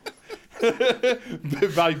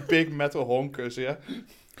 By big metal honkers, yeah.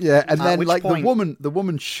 Yeah, and At then which like point- the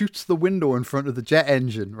woman shoots the window in front of the jet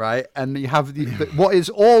engine, right? And you have what is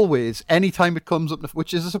always, anytime it comes up,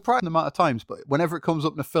 which is a surprising amount of times, but whenever it comes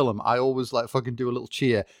up in a film, I always like fucking do a little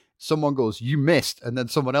cheer. Someone goes, "You missed," and then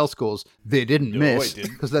someone else goes, "They didn't miss,"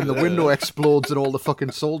 didn't. because then the window explodes and all the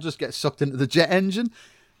fucking soldiers get sucked into the jet engine.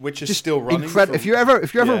 Which is still running. Incredible. If you're ever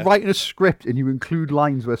Yeah. writing a script and you include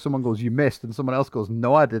lines where someone goes, "You missed," and someone else goes,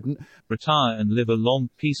 "No, I didn't," Retire and live a long,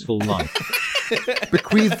 peaceful life.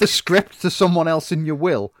 bequeath the script to someone else in your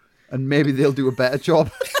will, and maybe they'll do a better job.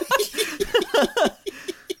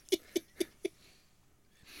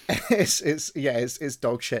 It's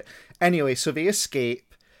dog shit. Anyway, so they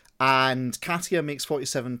escape, and Katia makes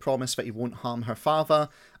 47 promise that he won't harm her father,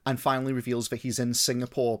 and finally reveals that he's in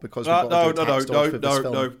Singapore because we've got to do a tax dodge with this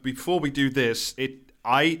film. no. Before we do this,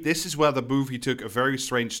 this is where the movie took a very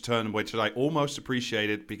strange turn, which I almost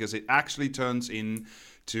appreciated because it actually turns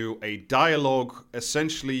into a dialogue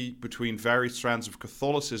essentially between various strands of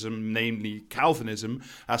Catholicism, namely Calvinism,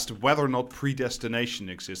 as to whether or not predestination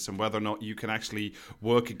exists and whether or not you can actually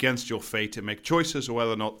work against your fate and make choices, or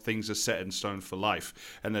whether or not things are set in stone for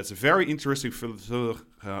life. And that's a very interesting.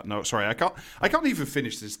 I can't even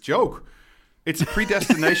finish this joke. It's a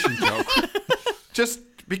predestination joke. Just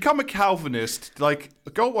become a Calvinist. Like,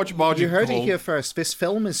 go watch Margin You heard Call. it here first. This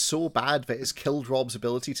film is so bad that it's killed Rob's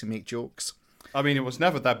ability to make jokes. I mean, it was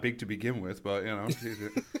never that big to begin with, but, you know.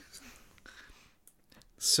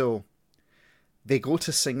 So, they go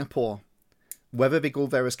to Singapore. Whether they go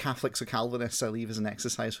there as Catholics or Calvinists, I leave as an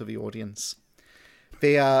exercise for the audience.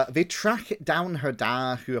 They track down her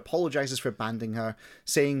dad, who apologizes for abandoning her,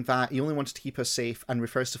 saying that he only wanted to keep her safe, and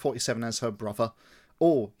refers to 47 as her brother.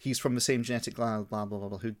 Oh, he's from the same genetic line, blah, blah, blah,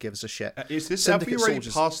 blah. Who gives a shit? Is this, Syndicate have we already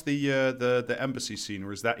soldiers- passed the embassy scene,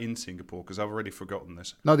 or is that in Singapore? Because I've already forgotten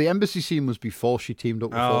this. No, the embassy scene was before she teamed up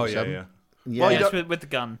with Oh, 47. yeah. Yeah. Well, you Yes, don't- with the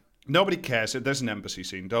gun. Nobody cares. There's an embassy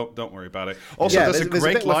scene. Don't worry about it. Also, Yeah, there's a there's a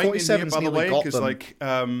great bit where line in here, 47's by the nearly way, got because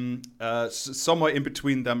them. somewhere in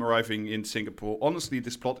between them arriving in Singapore. Honestly,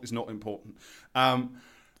 this plot is not important.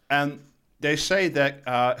 And they say that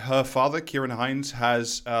her father, Kieran Hines,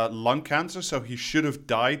 has lung cancer, so he should have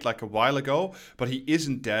died like a while ago, but he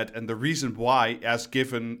isn't dead. And the reason why, as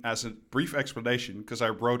given as a brief explanation, because I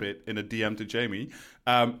wrote it in a DM to Jamie,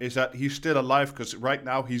 is that he's still alive because right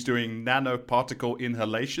now he's doing nanoparticle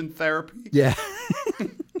inhalation therapy. Yeah.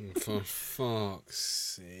 For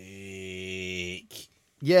fuck's sake.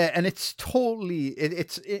 Yeah, and it's totally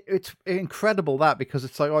it's incredible that, because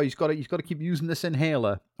it's like, oh, he's got to keep using this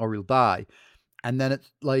inhaler or he'll die, and then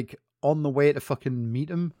it's like on the way to fucking meet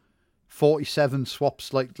him, 47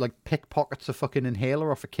 swaps like pickpockets a fucking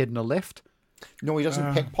inhaler off a kid in a lift. No, he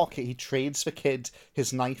doesn't pickpocket. He trades the kid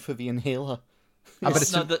his knife for the inhaler. But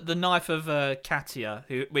it's No, the knife of Katia,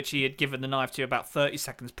 which he had given the knife to about 30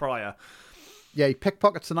 seconds prior. Yeah, he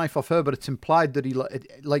pickpockets the knife off her, but it's implied that he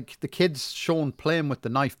like the kid's shown playing with the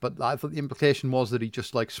knife, but I thought the implication was that he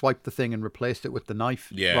just like swiped the thing and replaced it with the knife,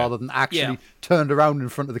 Yeah. rather than actually Yeah. turned around in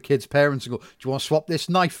front of the kid's parents and go, "Do you want to swap this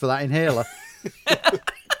knife for that inhaler?"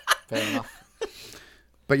 Fair enough.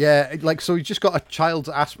 But yeah, like, so he's just got a child's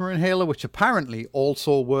asthma inhaler, which apparently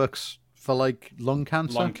also works for like lung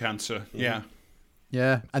cancer. Lung cancer, yeah.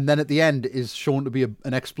 Yeah, and then at the end is shown to be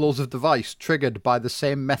an explosive device triggered by the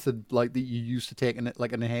same method like that you use to take an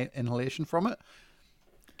inhalation from it.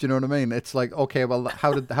 Do you know what I mean? It's like, okay, well,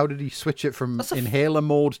 how did he switch it from inhaler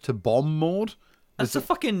mode to bomb mode? That's the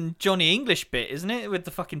fucking Johnny English bit, isn't it? With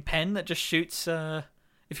the fucking pen that just shoots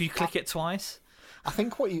if you click it twice. I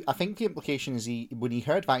think the implication is when he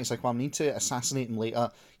heard that, he's like, well, I need to assassinate him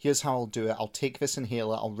later. Here's how I'll do it. I'll take this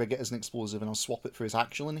inhaler, I'll rig it as an explosive, and I'll swap it for his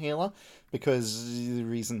actual inhaler because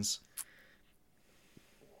reasons.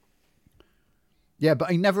 Yeah,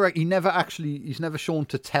 but he's never shown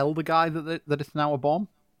to tell the guy that it's now a bomb.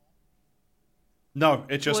 No,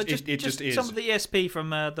 it just Well, it just is. Some of the ESP from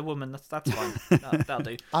the woman. That's fine. That'll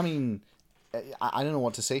do. I mean, I don't know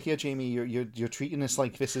what to say here, Jamie. You're treating this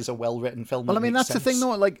like this is a well-written film. Well, I mean, makes that's the sense. thing,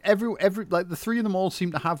 though. Like every like the three of them all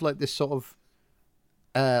seem to have like this sort of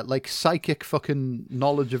like psychic fucking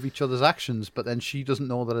knowledge of each other's actions, but then she doesn't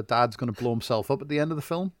know that her dad's going to blow himself up at the end of the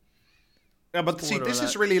film. Yeah, but see, this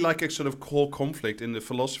is really like a sort of core conflict in the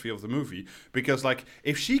philosophy of the movie, because like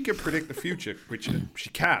if she can predict the future, which she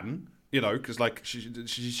can, you know, because like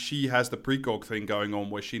she has the precog thing going on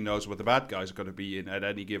where she knows where the bad guys are going to be in at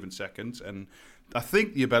any given second, and I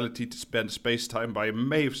think the ability to spend space time by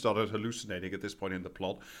may have started hallucinating at this point in the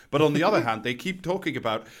plot. But on the other hand, they keep talking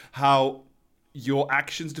about how your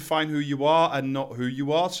actions define who you are and not who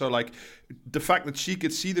you are. So like the fact that she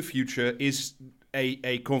could see the future is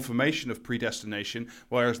a confirmation of predestination,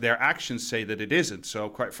 whereas their actions say that it isn't. So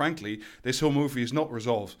quite frankly, this whole movie is not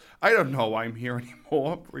resolved. I don't know why I'm here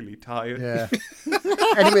anymore. I'm really tired. Yeah.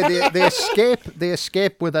 Anyway, they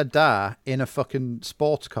escape with a dad in a fucking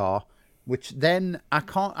sports car, which then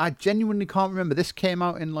I genuinely can't remember. This came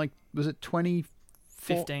out in like, was it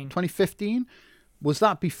 2015? Was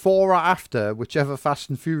that before or after whichever Fast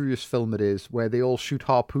and Furious film it is, where they all shoot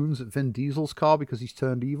harpoons at Vin Diesel's car because he's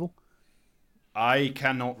turned evil? I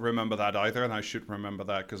cannot remember that either, and I should remember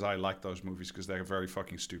that because I like those movies because they're very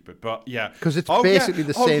fucking stupid. But yeah, because it's basically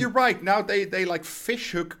the same. Oh, you're right. Now they like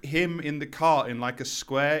fish hook him in the car in like a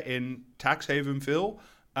square in Taxhavenville,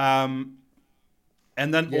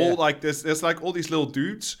 and then all like there's like all these little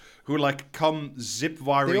dudes who like come zip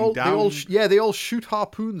wiring down. They all shoot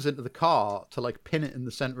harpoons into the car to like pin it in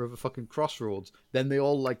the center of a fucking crossroads. Then they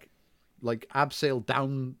all like abseil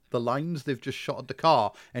down the lines they've just shot at the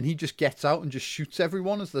car, and he just gets out and just shoots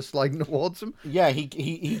everyone as they're sliding towards him. Yeah, he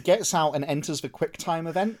gets out and enters the quick time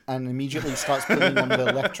event and immediately starts pulling on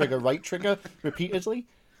the left trigger, right trigger repeatedly.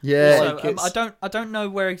 Yeah, so, I don't know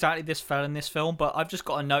where exactly this fell in this film, but I've just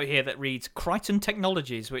got a note here that reads Crichton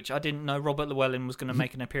Technologies, which I didn't know Robert Llewellyn was going to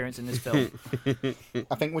make an appearance in this film.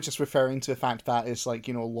 I think we're just referring to the fact that it's like,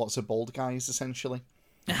 you know, lots of bald guys essentially.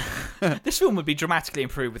 This film would be dramatically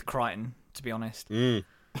improved with Crichton, to be honest. Yeah,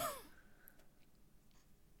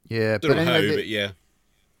 Don't but know anyway, how, but yeah.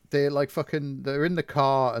 they're like they're in the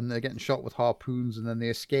car and they're getting shot with harpoons, and then they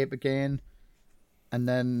escape again, and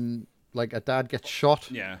then like a dad gets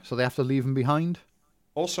shot. Yeah. So they have to leave him behind.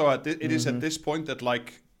 Also, it is at this point that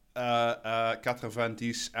like Quatre Van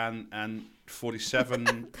Dys and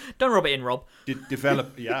 47 Don't rub it in, Rob.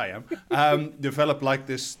 develop. Yeah, I am. Develop like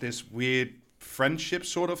this weird friendship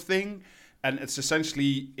sort of thing, and it's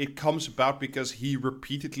essentially it comes about because he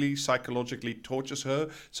repeatedly psychologically tortures her,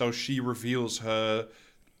 so she reveals her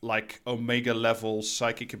like omega level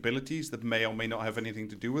psychic abilities that may or may not have anything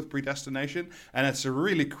to do with predestination. And it's a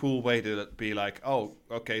really cool way to be like, oh,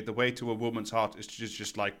 okay, the way to a woman's heart is to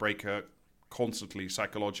just like break her constantly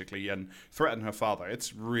psychologically and threaten her father.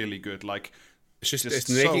 It's really good. Like It's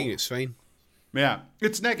negging, it's fine. Yeah,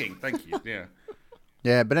 it's negging. Thank you. Yeah.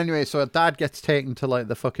 Yeah, but anyway, so a dad gets taken to like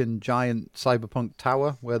the fucking giant cyberpunk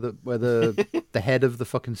tower where the the head of the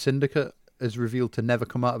fucking syndicate is revealed to never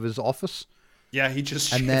come out of his office. Yeah, he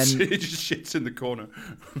just And shits, then- he just shits in the corner.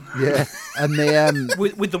 Yeah, and they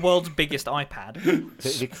With the world's biggest iPad.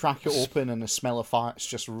 They crack it open and the smell of farts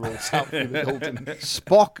just rolls out through the building.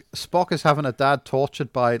 Spock is having a dad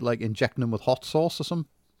tortured by like injecting him with hot sauce or some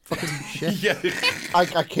fucking shit. Yeah.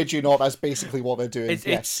 I kid you not, that's basically what they're doing.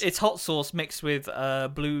 It's hot sauce mixed with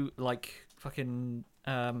blue, like fucking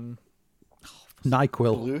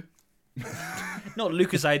NyQuil, Blue. not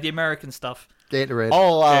Lucozade, the American stuff. Gatorade.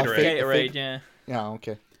 Oh, Gatorade, yeah. Yeah,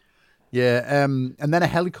 okay. Yeah, and then a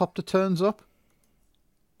helicopter turns up.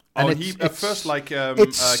 Oh, And he it's- at first like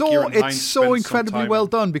It's Kieran Hines it's so spent some incredibly time- well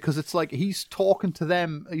done because it's like he's talking to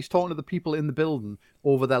them, he's talking to the people in the building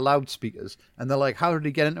over their loudspeakers, and they're like, "How did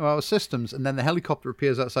he get into our systems?" And then the helicopter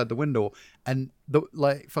appears outside the window, and the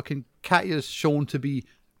like fucking Katya's shown to be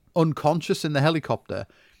unconscious in the helicopter,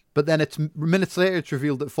 but then it's minutes later it's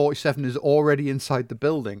revealed that 47 is already inside the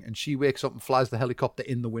building, and she wakes up and flies the helicopter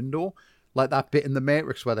in the window, like that bit in the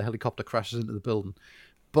Matrix where the helicopter crashes into the building.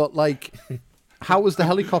 But like. How was the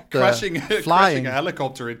helicopter crashing flying? a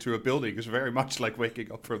helicopter into a building is very much like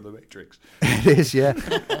waking up from the Matrix. It is, yeah.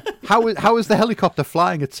 How is the helicopter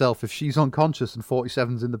flying itself if she's unconscious and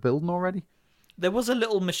 47's in the building already? There was a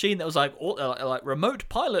little machine that was like remote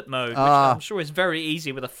pilot mode, which I'm sure is very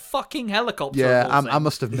easy with a fucking helicopter. Yeah, of all I things.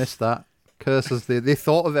 must have missed that. Curses, they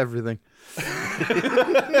thought of everything.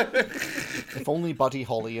 If only Buddy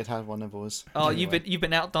Holly had had one of those. Oh, Anyway. you've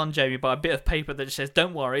been outdone, Jamie, by a bit of paper that just says,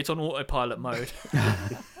 "Don't worry, it's on autopilot mode."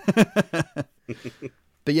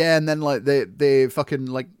 But yeah, and then like they fucking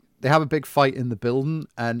like they have a big fight in the building,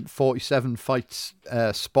 and 47 fights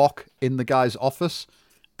Spock in the guy's office,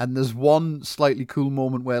 And there's one slightly cool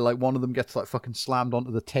moment where like one of them gets like fucking slammed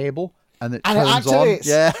onto the table and it And turns it on. activates.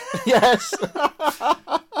 Yeah. Yes.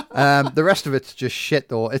 The rest of it's just shit,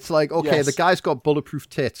 though. It's like, okay, Yes. the guy's got bulletproof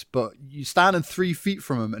tits, but you standing 3 feet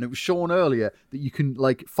from him, and it was shown earlier that you can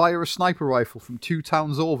like fire a sniper rifle from 2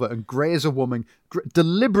 towns over and graze a woman,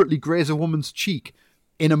 deliberately graze a woman's cheek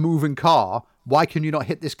in a moving car. Why can you not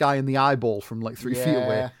hit this guy in the eyeball from like 3 feet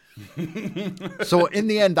away? So in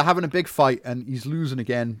the end, they're having a big fight, and he's losing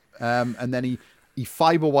again. And then he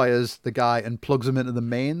fiber wires the guy and plugs him into the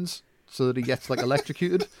mains so that he gets like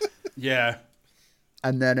electrocuted. Yeah.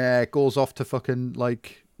 And then goes off to fucking,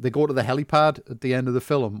 like, they go to the helipad at the end of the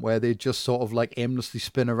film where they just sort of, like, aimlessly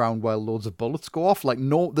spin around while loads of bullets go off. Like,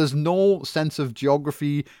 there's no sense of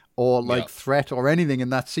geography or, like, threat or anything in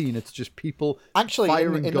that scene. It's just people Actually,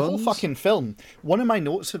 firing in the whole guns. fucking film, one of my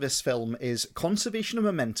notes for this film is conservation of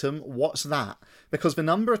momentum. What's that? Because the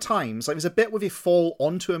number of times, like, there's a bit where they fall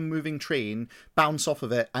onto a moving train, bounce off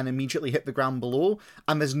of it, and immediately hit the ground below,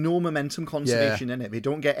 and there's no momentum conservation in it. They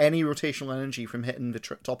don't get any rotational energy from hitting the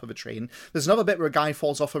top of a train. There's another bit where a guy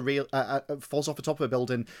falls off falls off the top of a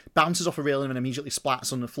building, bounces off a railing, and immediately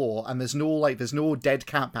splats on the floor. And there's no dead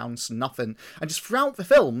cat bounce, nothing. And just throughout the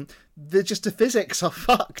film, the physics are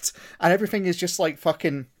fucked, and everything is just like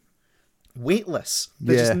fucking weightless.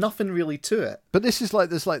 There's just nothing really to it. But this is like,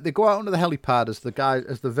 they go out onto the helipad as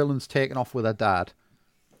the villain's taking off with her dad.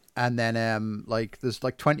 And then, like, there's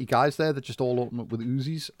like 20 guys there that just all open up with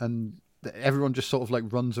Uzis, and everyone just sort of like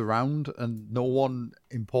runs around, and no one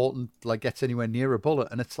important like gets anywhere near a bullet.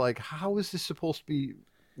 And it's like, how is this supposed to be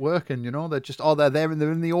working? You know, they're just, they're there and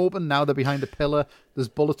they're in the open. Now they're behind a pillar. There's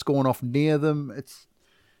bullets going off near them. It's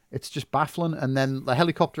just baffling. And then the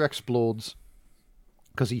helicopter explodes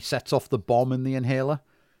because he sets off the bomb in the inhaler.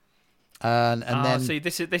 And then see,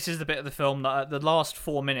 this is the bit of the film that the last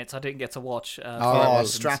 4 minutes I didn't get to watch.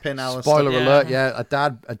 Strap in, Alice. Spoiler alert! Yeah,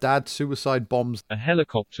 a dad suicide bombs A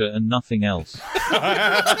helicopter and nothing else.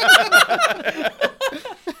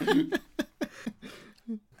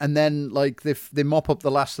 And then, like, they mop up the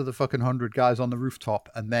last of the fucking 100 guys on the rooftop,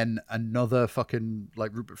 and then another fucking,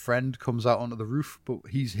 like, Rupert Friend comes out onto the roof, but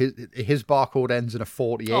his barcode ends in a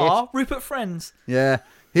 48. Aw, Rupert Friends. Yeah,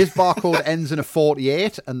 his barcode ends in a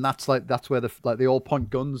 48, and that's where they all point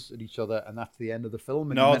guns at each other, and that's the end of the film.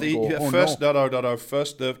 And No, First,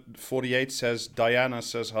 First, the 48 says Diana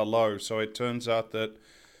says hello, so it turns out that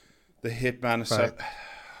the hitman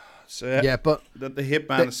but the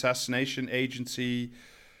hitman assassination agency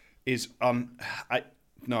is I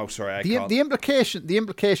can't. The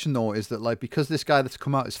implication though is that, like, because this guy that's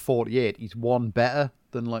come out is 48, he's one better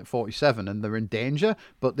than like 47, and they're in danger.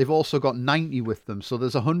 But they've also got 90 with them, so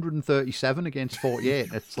there's 137 against 48.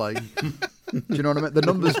 It's like, do you know what I mean? The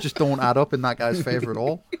numbers just don't add up in that guy's favor at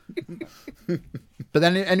all. But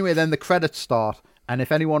then anyway, then the credits start, and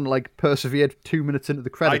if anyone like persevered 2 minutes into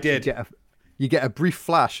the credits, you get a brief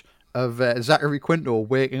flash of Zachary Quinto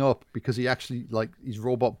waking up because he actually, like, his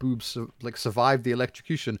robot boobs like survived the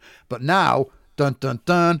electrocution. But now, dun dun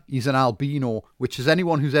dun, he's an albino, which, as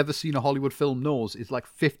anyone who's ever seen a Hollywood film knows, is like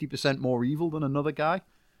 50% more evil than another guy.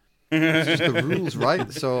 It's just the rules, right?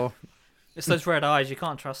 So it's those red eyes. You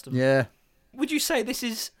can't trust them. yeah. Would you say this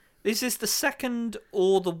is the second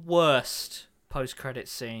or the worst post-credit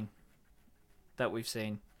scene that we've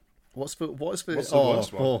seen? What's the worst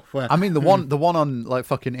one? I mean, the one on like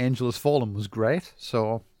fucking Angel Has Fallen was great.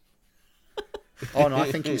 So Oh no, I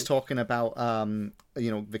think he's talking about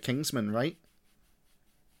the Kingsman, right?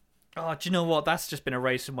 Oh, do you know what? That's just been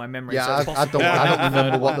erased from my memory. yeah, so it's I possible. don't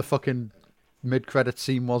remember what the fucking mid-credit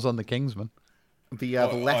scene was on the Kingsman. The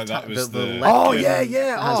left. that was the the- left Oh wing yeah.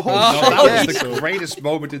 has Oh, been- No, that yeah. was the greatest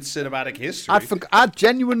moment in cinematic history. I'd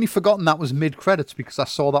genuinely forgotten that was mid-credits because I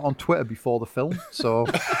saw that on Twitter before the film. So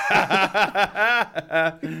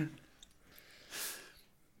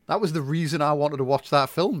that was the reason I wanted to watch that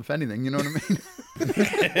film, if anything. You know what I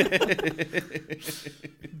mean?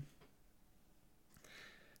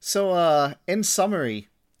 So, in summary,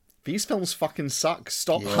 these films fucking suck.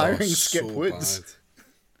 Stop hiring Skip Woods.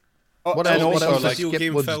 What and else- also, what else like, is Video Skip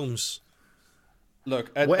game Woods- films. look,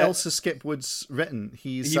 What else has Skip Woods written?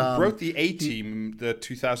 He wrote the A-Team, the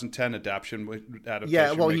 2010 adaptation.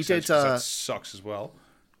 Yeah, well, he makes sense did, 'cause that sucks as well.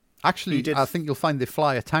 Actually, did- I think you'll find they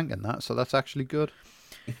fly a tank in that, so that's actually good.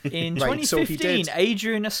 In Right, so he 2015, did-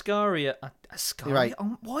 Adrian Ascaria, Right.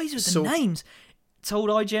 why is it with the So- names?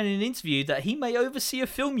 Told IGN in an interview that he may oversee a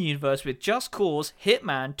film universe with Just Cause,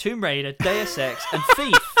 Hitman, Tomb Raider, Deus Ex, and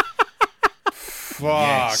Thief. Fuck.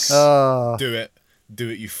 Yes. Do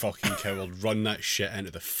it, you fucking coward! Run that shit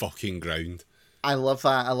into the fucking ground. I love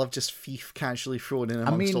that. I love just thief casually thrown in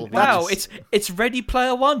amongst all of Wow, these. it's Ready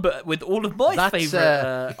Player One, but with all of my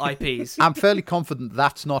favorite IPs. I'm fairly confident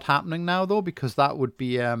that's not happening now, though, because that would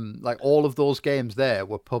be like all of those games there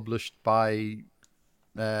were published by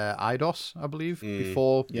Eidos, I believe,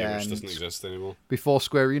 before which doesn't exist anymore. Before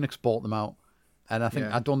Square Enix bought them out, and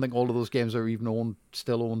I don't think all of those games are even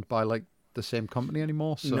still owned by like the same company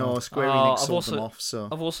anymore. So. No, Square Enix sold them off. So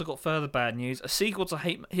I've also got further bad news. A sequel to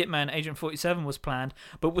Hitman Agent 47 was planned,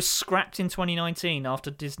 but was scrapped in 2019 after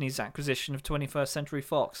Disney's acquisition of 21st Century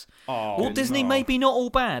Fox. Walt Disney may be not all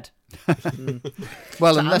bad.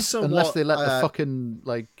 Well, unless they let the fucking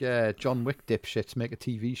John Wick dipshits make a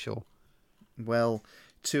TV show. Well,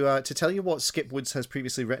 to tell you what Skip Woods has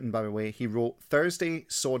previously written, by the way, he wrote Thursday,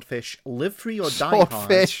 Swordfish, Live Free or Die Hard.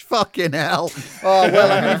 Swordfish, fucking hell. Oh,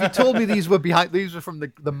 well, I mean, if you told me these were from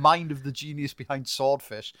the mind of the genius behind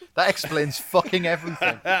Swordfish, that explains fucking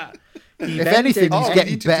everything. If anything, he's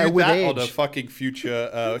getting better with age. On a fucking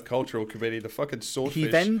future cultural committee, the fucking Swordfish. He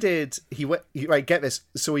then did. Right, get this.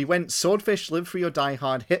 So he went Swordfish, Live Free or Die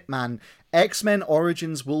Hard, Hitman, X-Men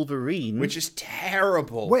Origins Wolverine, which is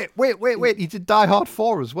terrible. Wait! He did Die Hard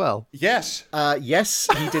 4 as well. Yes. Yes,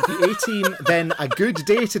 he did the A-Team, then A Good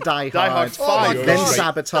Day to Die Hard, Die Hard 5, then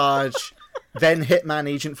Sabotage, then Hitman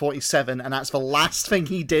Agent 47, and that's the last thing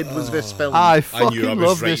he did was this film. I fucking knew I was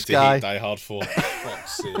love right this to guy. hate Die Hard 4.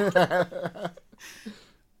 Fuck's sake.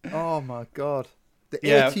 Oh my god. The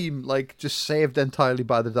Yeah. A-Team just saved entirely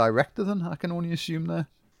by the director. Then I can only assume there.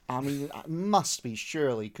 I mean, it must be,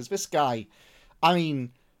 surely, because this guy, I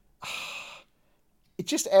mean, it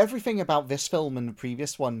just everything about this film and the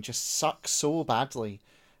previous one just sucks so badly,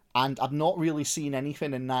 and I've not really seen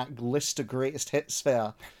anything in that list of greatest hits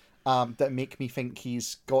there that make me think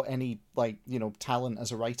he's got any talent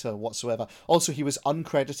as a writer whatsoever. Also, he was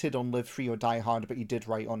uncredited on Live Free or Die Hard, but he did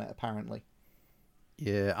write on it apparently.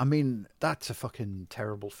 Yeah, I mean that's a fucking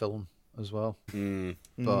terrible film as well.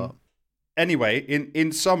 But. Anyway,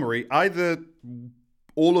 in summary, either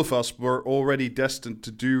all of us were already destined to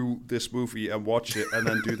do this movie and watch it and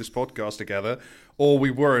then do this podcast together, or we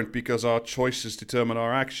weren't because our choices determine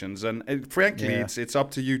our actions. And frankly, it's up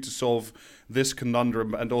to you to solve this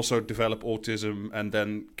conundrum and also develop autism and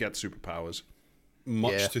then get superpowers.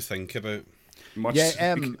 Much to think about.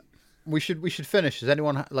 We should finish. Does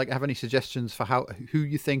anyone have any suggestions for who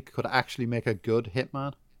you think could actually make a good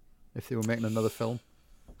Hitman if they were making another film?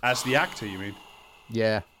 As the actor, you mean?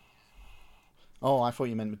 Yeah. Oh, I thought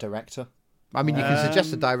you meant the director. I mean, you can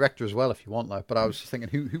suggest a director as well if you want, but I was just thinking,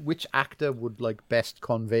 which actor would best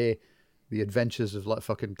convey the adventures of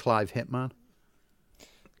fucking Clive Hitman?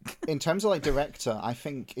 In terms of director, I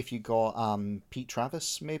think if you got Pete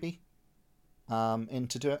Travis maybe in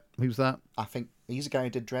to do it. Who's that? I think he's a guy who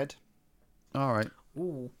did Dredd. All right.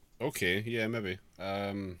 Ooh. Okay, yeah, maybe.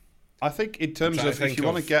 I think in terms of if you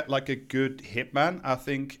want to get a good hitman, I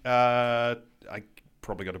think I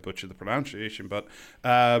probably got to butcher the pronunciation, but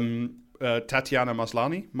Tatiana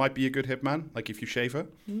Maslany might be a good hitman. If you shave her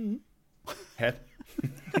head.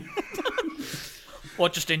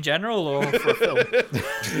 What, just in general or for a film?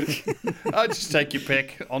 I'll just take your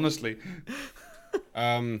pick, honestly.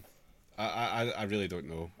 I really don't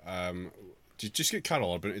know. Just get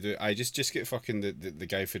Carl Urban to do it. I just get fucking the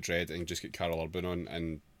guy for Dredd and just get Carl Urban on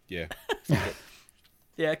and. Yeah.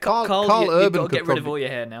 Yeah, Carl Urban Urban you've got to get rid of probably, all your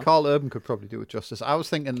hair now. Carl Urban could probably do it justice. I was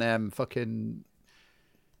thinking fucking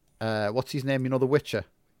what's his name? The Witcher.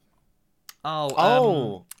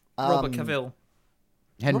 Robert Cavill.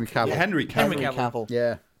 Henry Cavill. Yeah, Henry Cavill.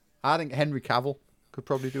 Yeah. I think Henry Cavill could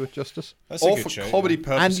probably do it justice. That's a good show. For comedy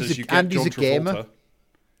purposes, you get John Travolta.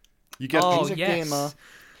 You get he's a gamer.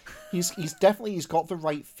 He's got the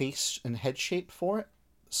right face and head shape for it.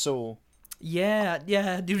 So Yeah.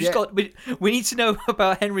 We need to know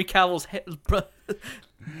about Henry Cavill's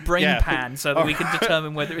brain pan so that we can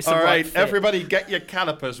determine whether it's the all right. fit. Everybody, get your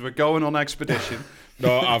calipers. We're going on expedition.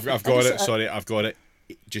 No, I've got it. Sorry, I've got it.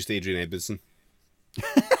 Just Adrian Edmondson.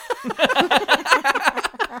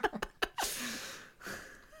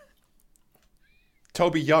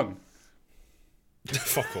 Toby Young.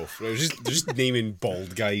 Fuck off. They're just naming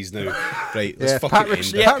bald guys now. Right, let's Yeah, fucking Patrick-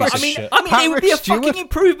 end yeah, this I piece mean, of shit. it would be a Patrick fucking Stewart.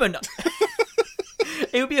 improvement.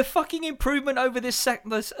 It would be a fucking improvement over this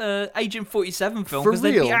Agent 47 film For because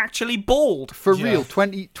they'd be real? actually bald. For real,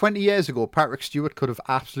 20 years ago, Patrick Stewart could have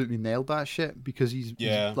absolutely nailed that shit because he's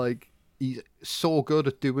so good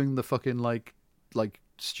at doing the fucking like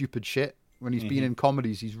stupid shit. When he's been in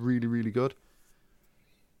comedies, he's really, really good.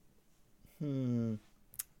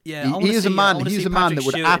 Yeah, He is a man. He's a man that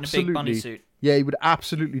would in a big bunny absolutely, suit. yeah, he would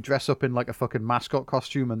absolutely dress up in a fucking mascot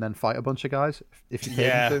costume and then fight a bunch of guys if you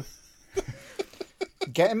paid him to.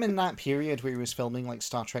 Get him in that period where he was filming like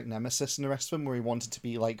Star Trek Nemesis and the rest of them, where he wanted to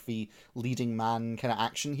be like the leading man kind of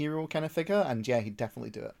action hero kind of figure, and yeah, he'd definitely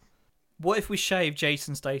do it. What if we shave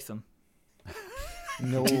Jason Statham?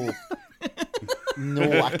 No.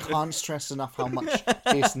 No, I can't stress enough how much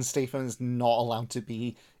Jason Statham is not allowed to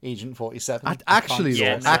be Agent 47. Actually,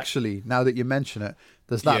 Yeah, though, actually, now that you mention it,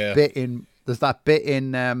 there's that bit in.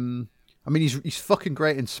 I mean, he's fucking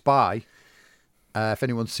great in Spy. If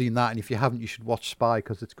anyone's seen that, and if you haven't, you should watch Spy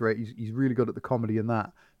because it's great. He's really good at the comedy in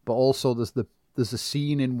that. But also, there's a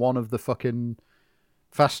scene in one of the fucking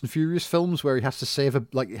Fast and Furious films where he has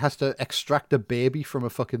to he has to extract a baby from a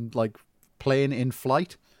fucking like plane in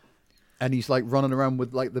flight, and he's like running around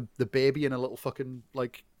with like the baby in a little fucking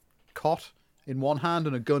like cot in one hand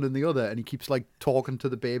and a gun in the other, and he keeps like talking to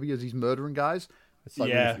the baby as he's murdering guys. It's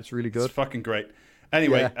like it's really good. It's fucking great.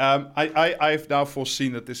 Anyway, I've now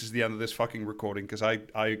foreseen that this is the end of this fucking recording because I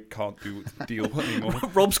can't deal anymore.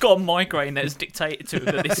 Rob's got a migraine that has dictated to him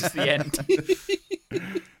that this is the end.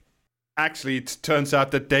 Actually, it turns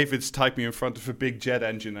out that David's typing in front of a big jet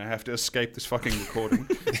engine. I have to escape this fucking recording.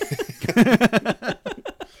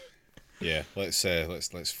 Yeah, let's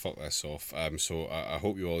fuck this off. So I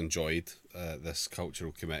hope you all enjoyed this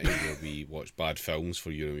cultural committee where we watch bad films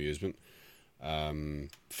for your amusement.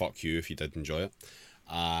 Fuck you if you did enjoy it,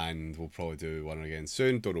 and we'll probably do one again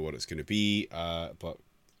soon. Don't know what it's going to be, but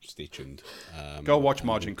stay tuned. Go watch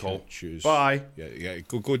Margin Call. Bye. Yeah,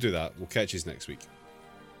 go do that. We'll catch you next week.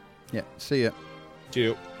 Yeah, see ya.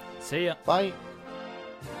 Cheerio. See ya. Bye.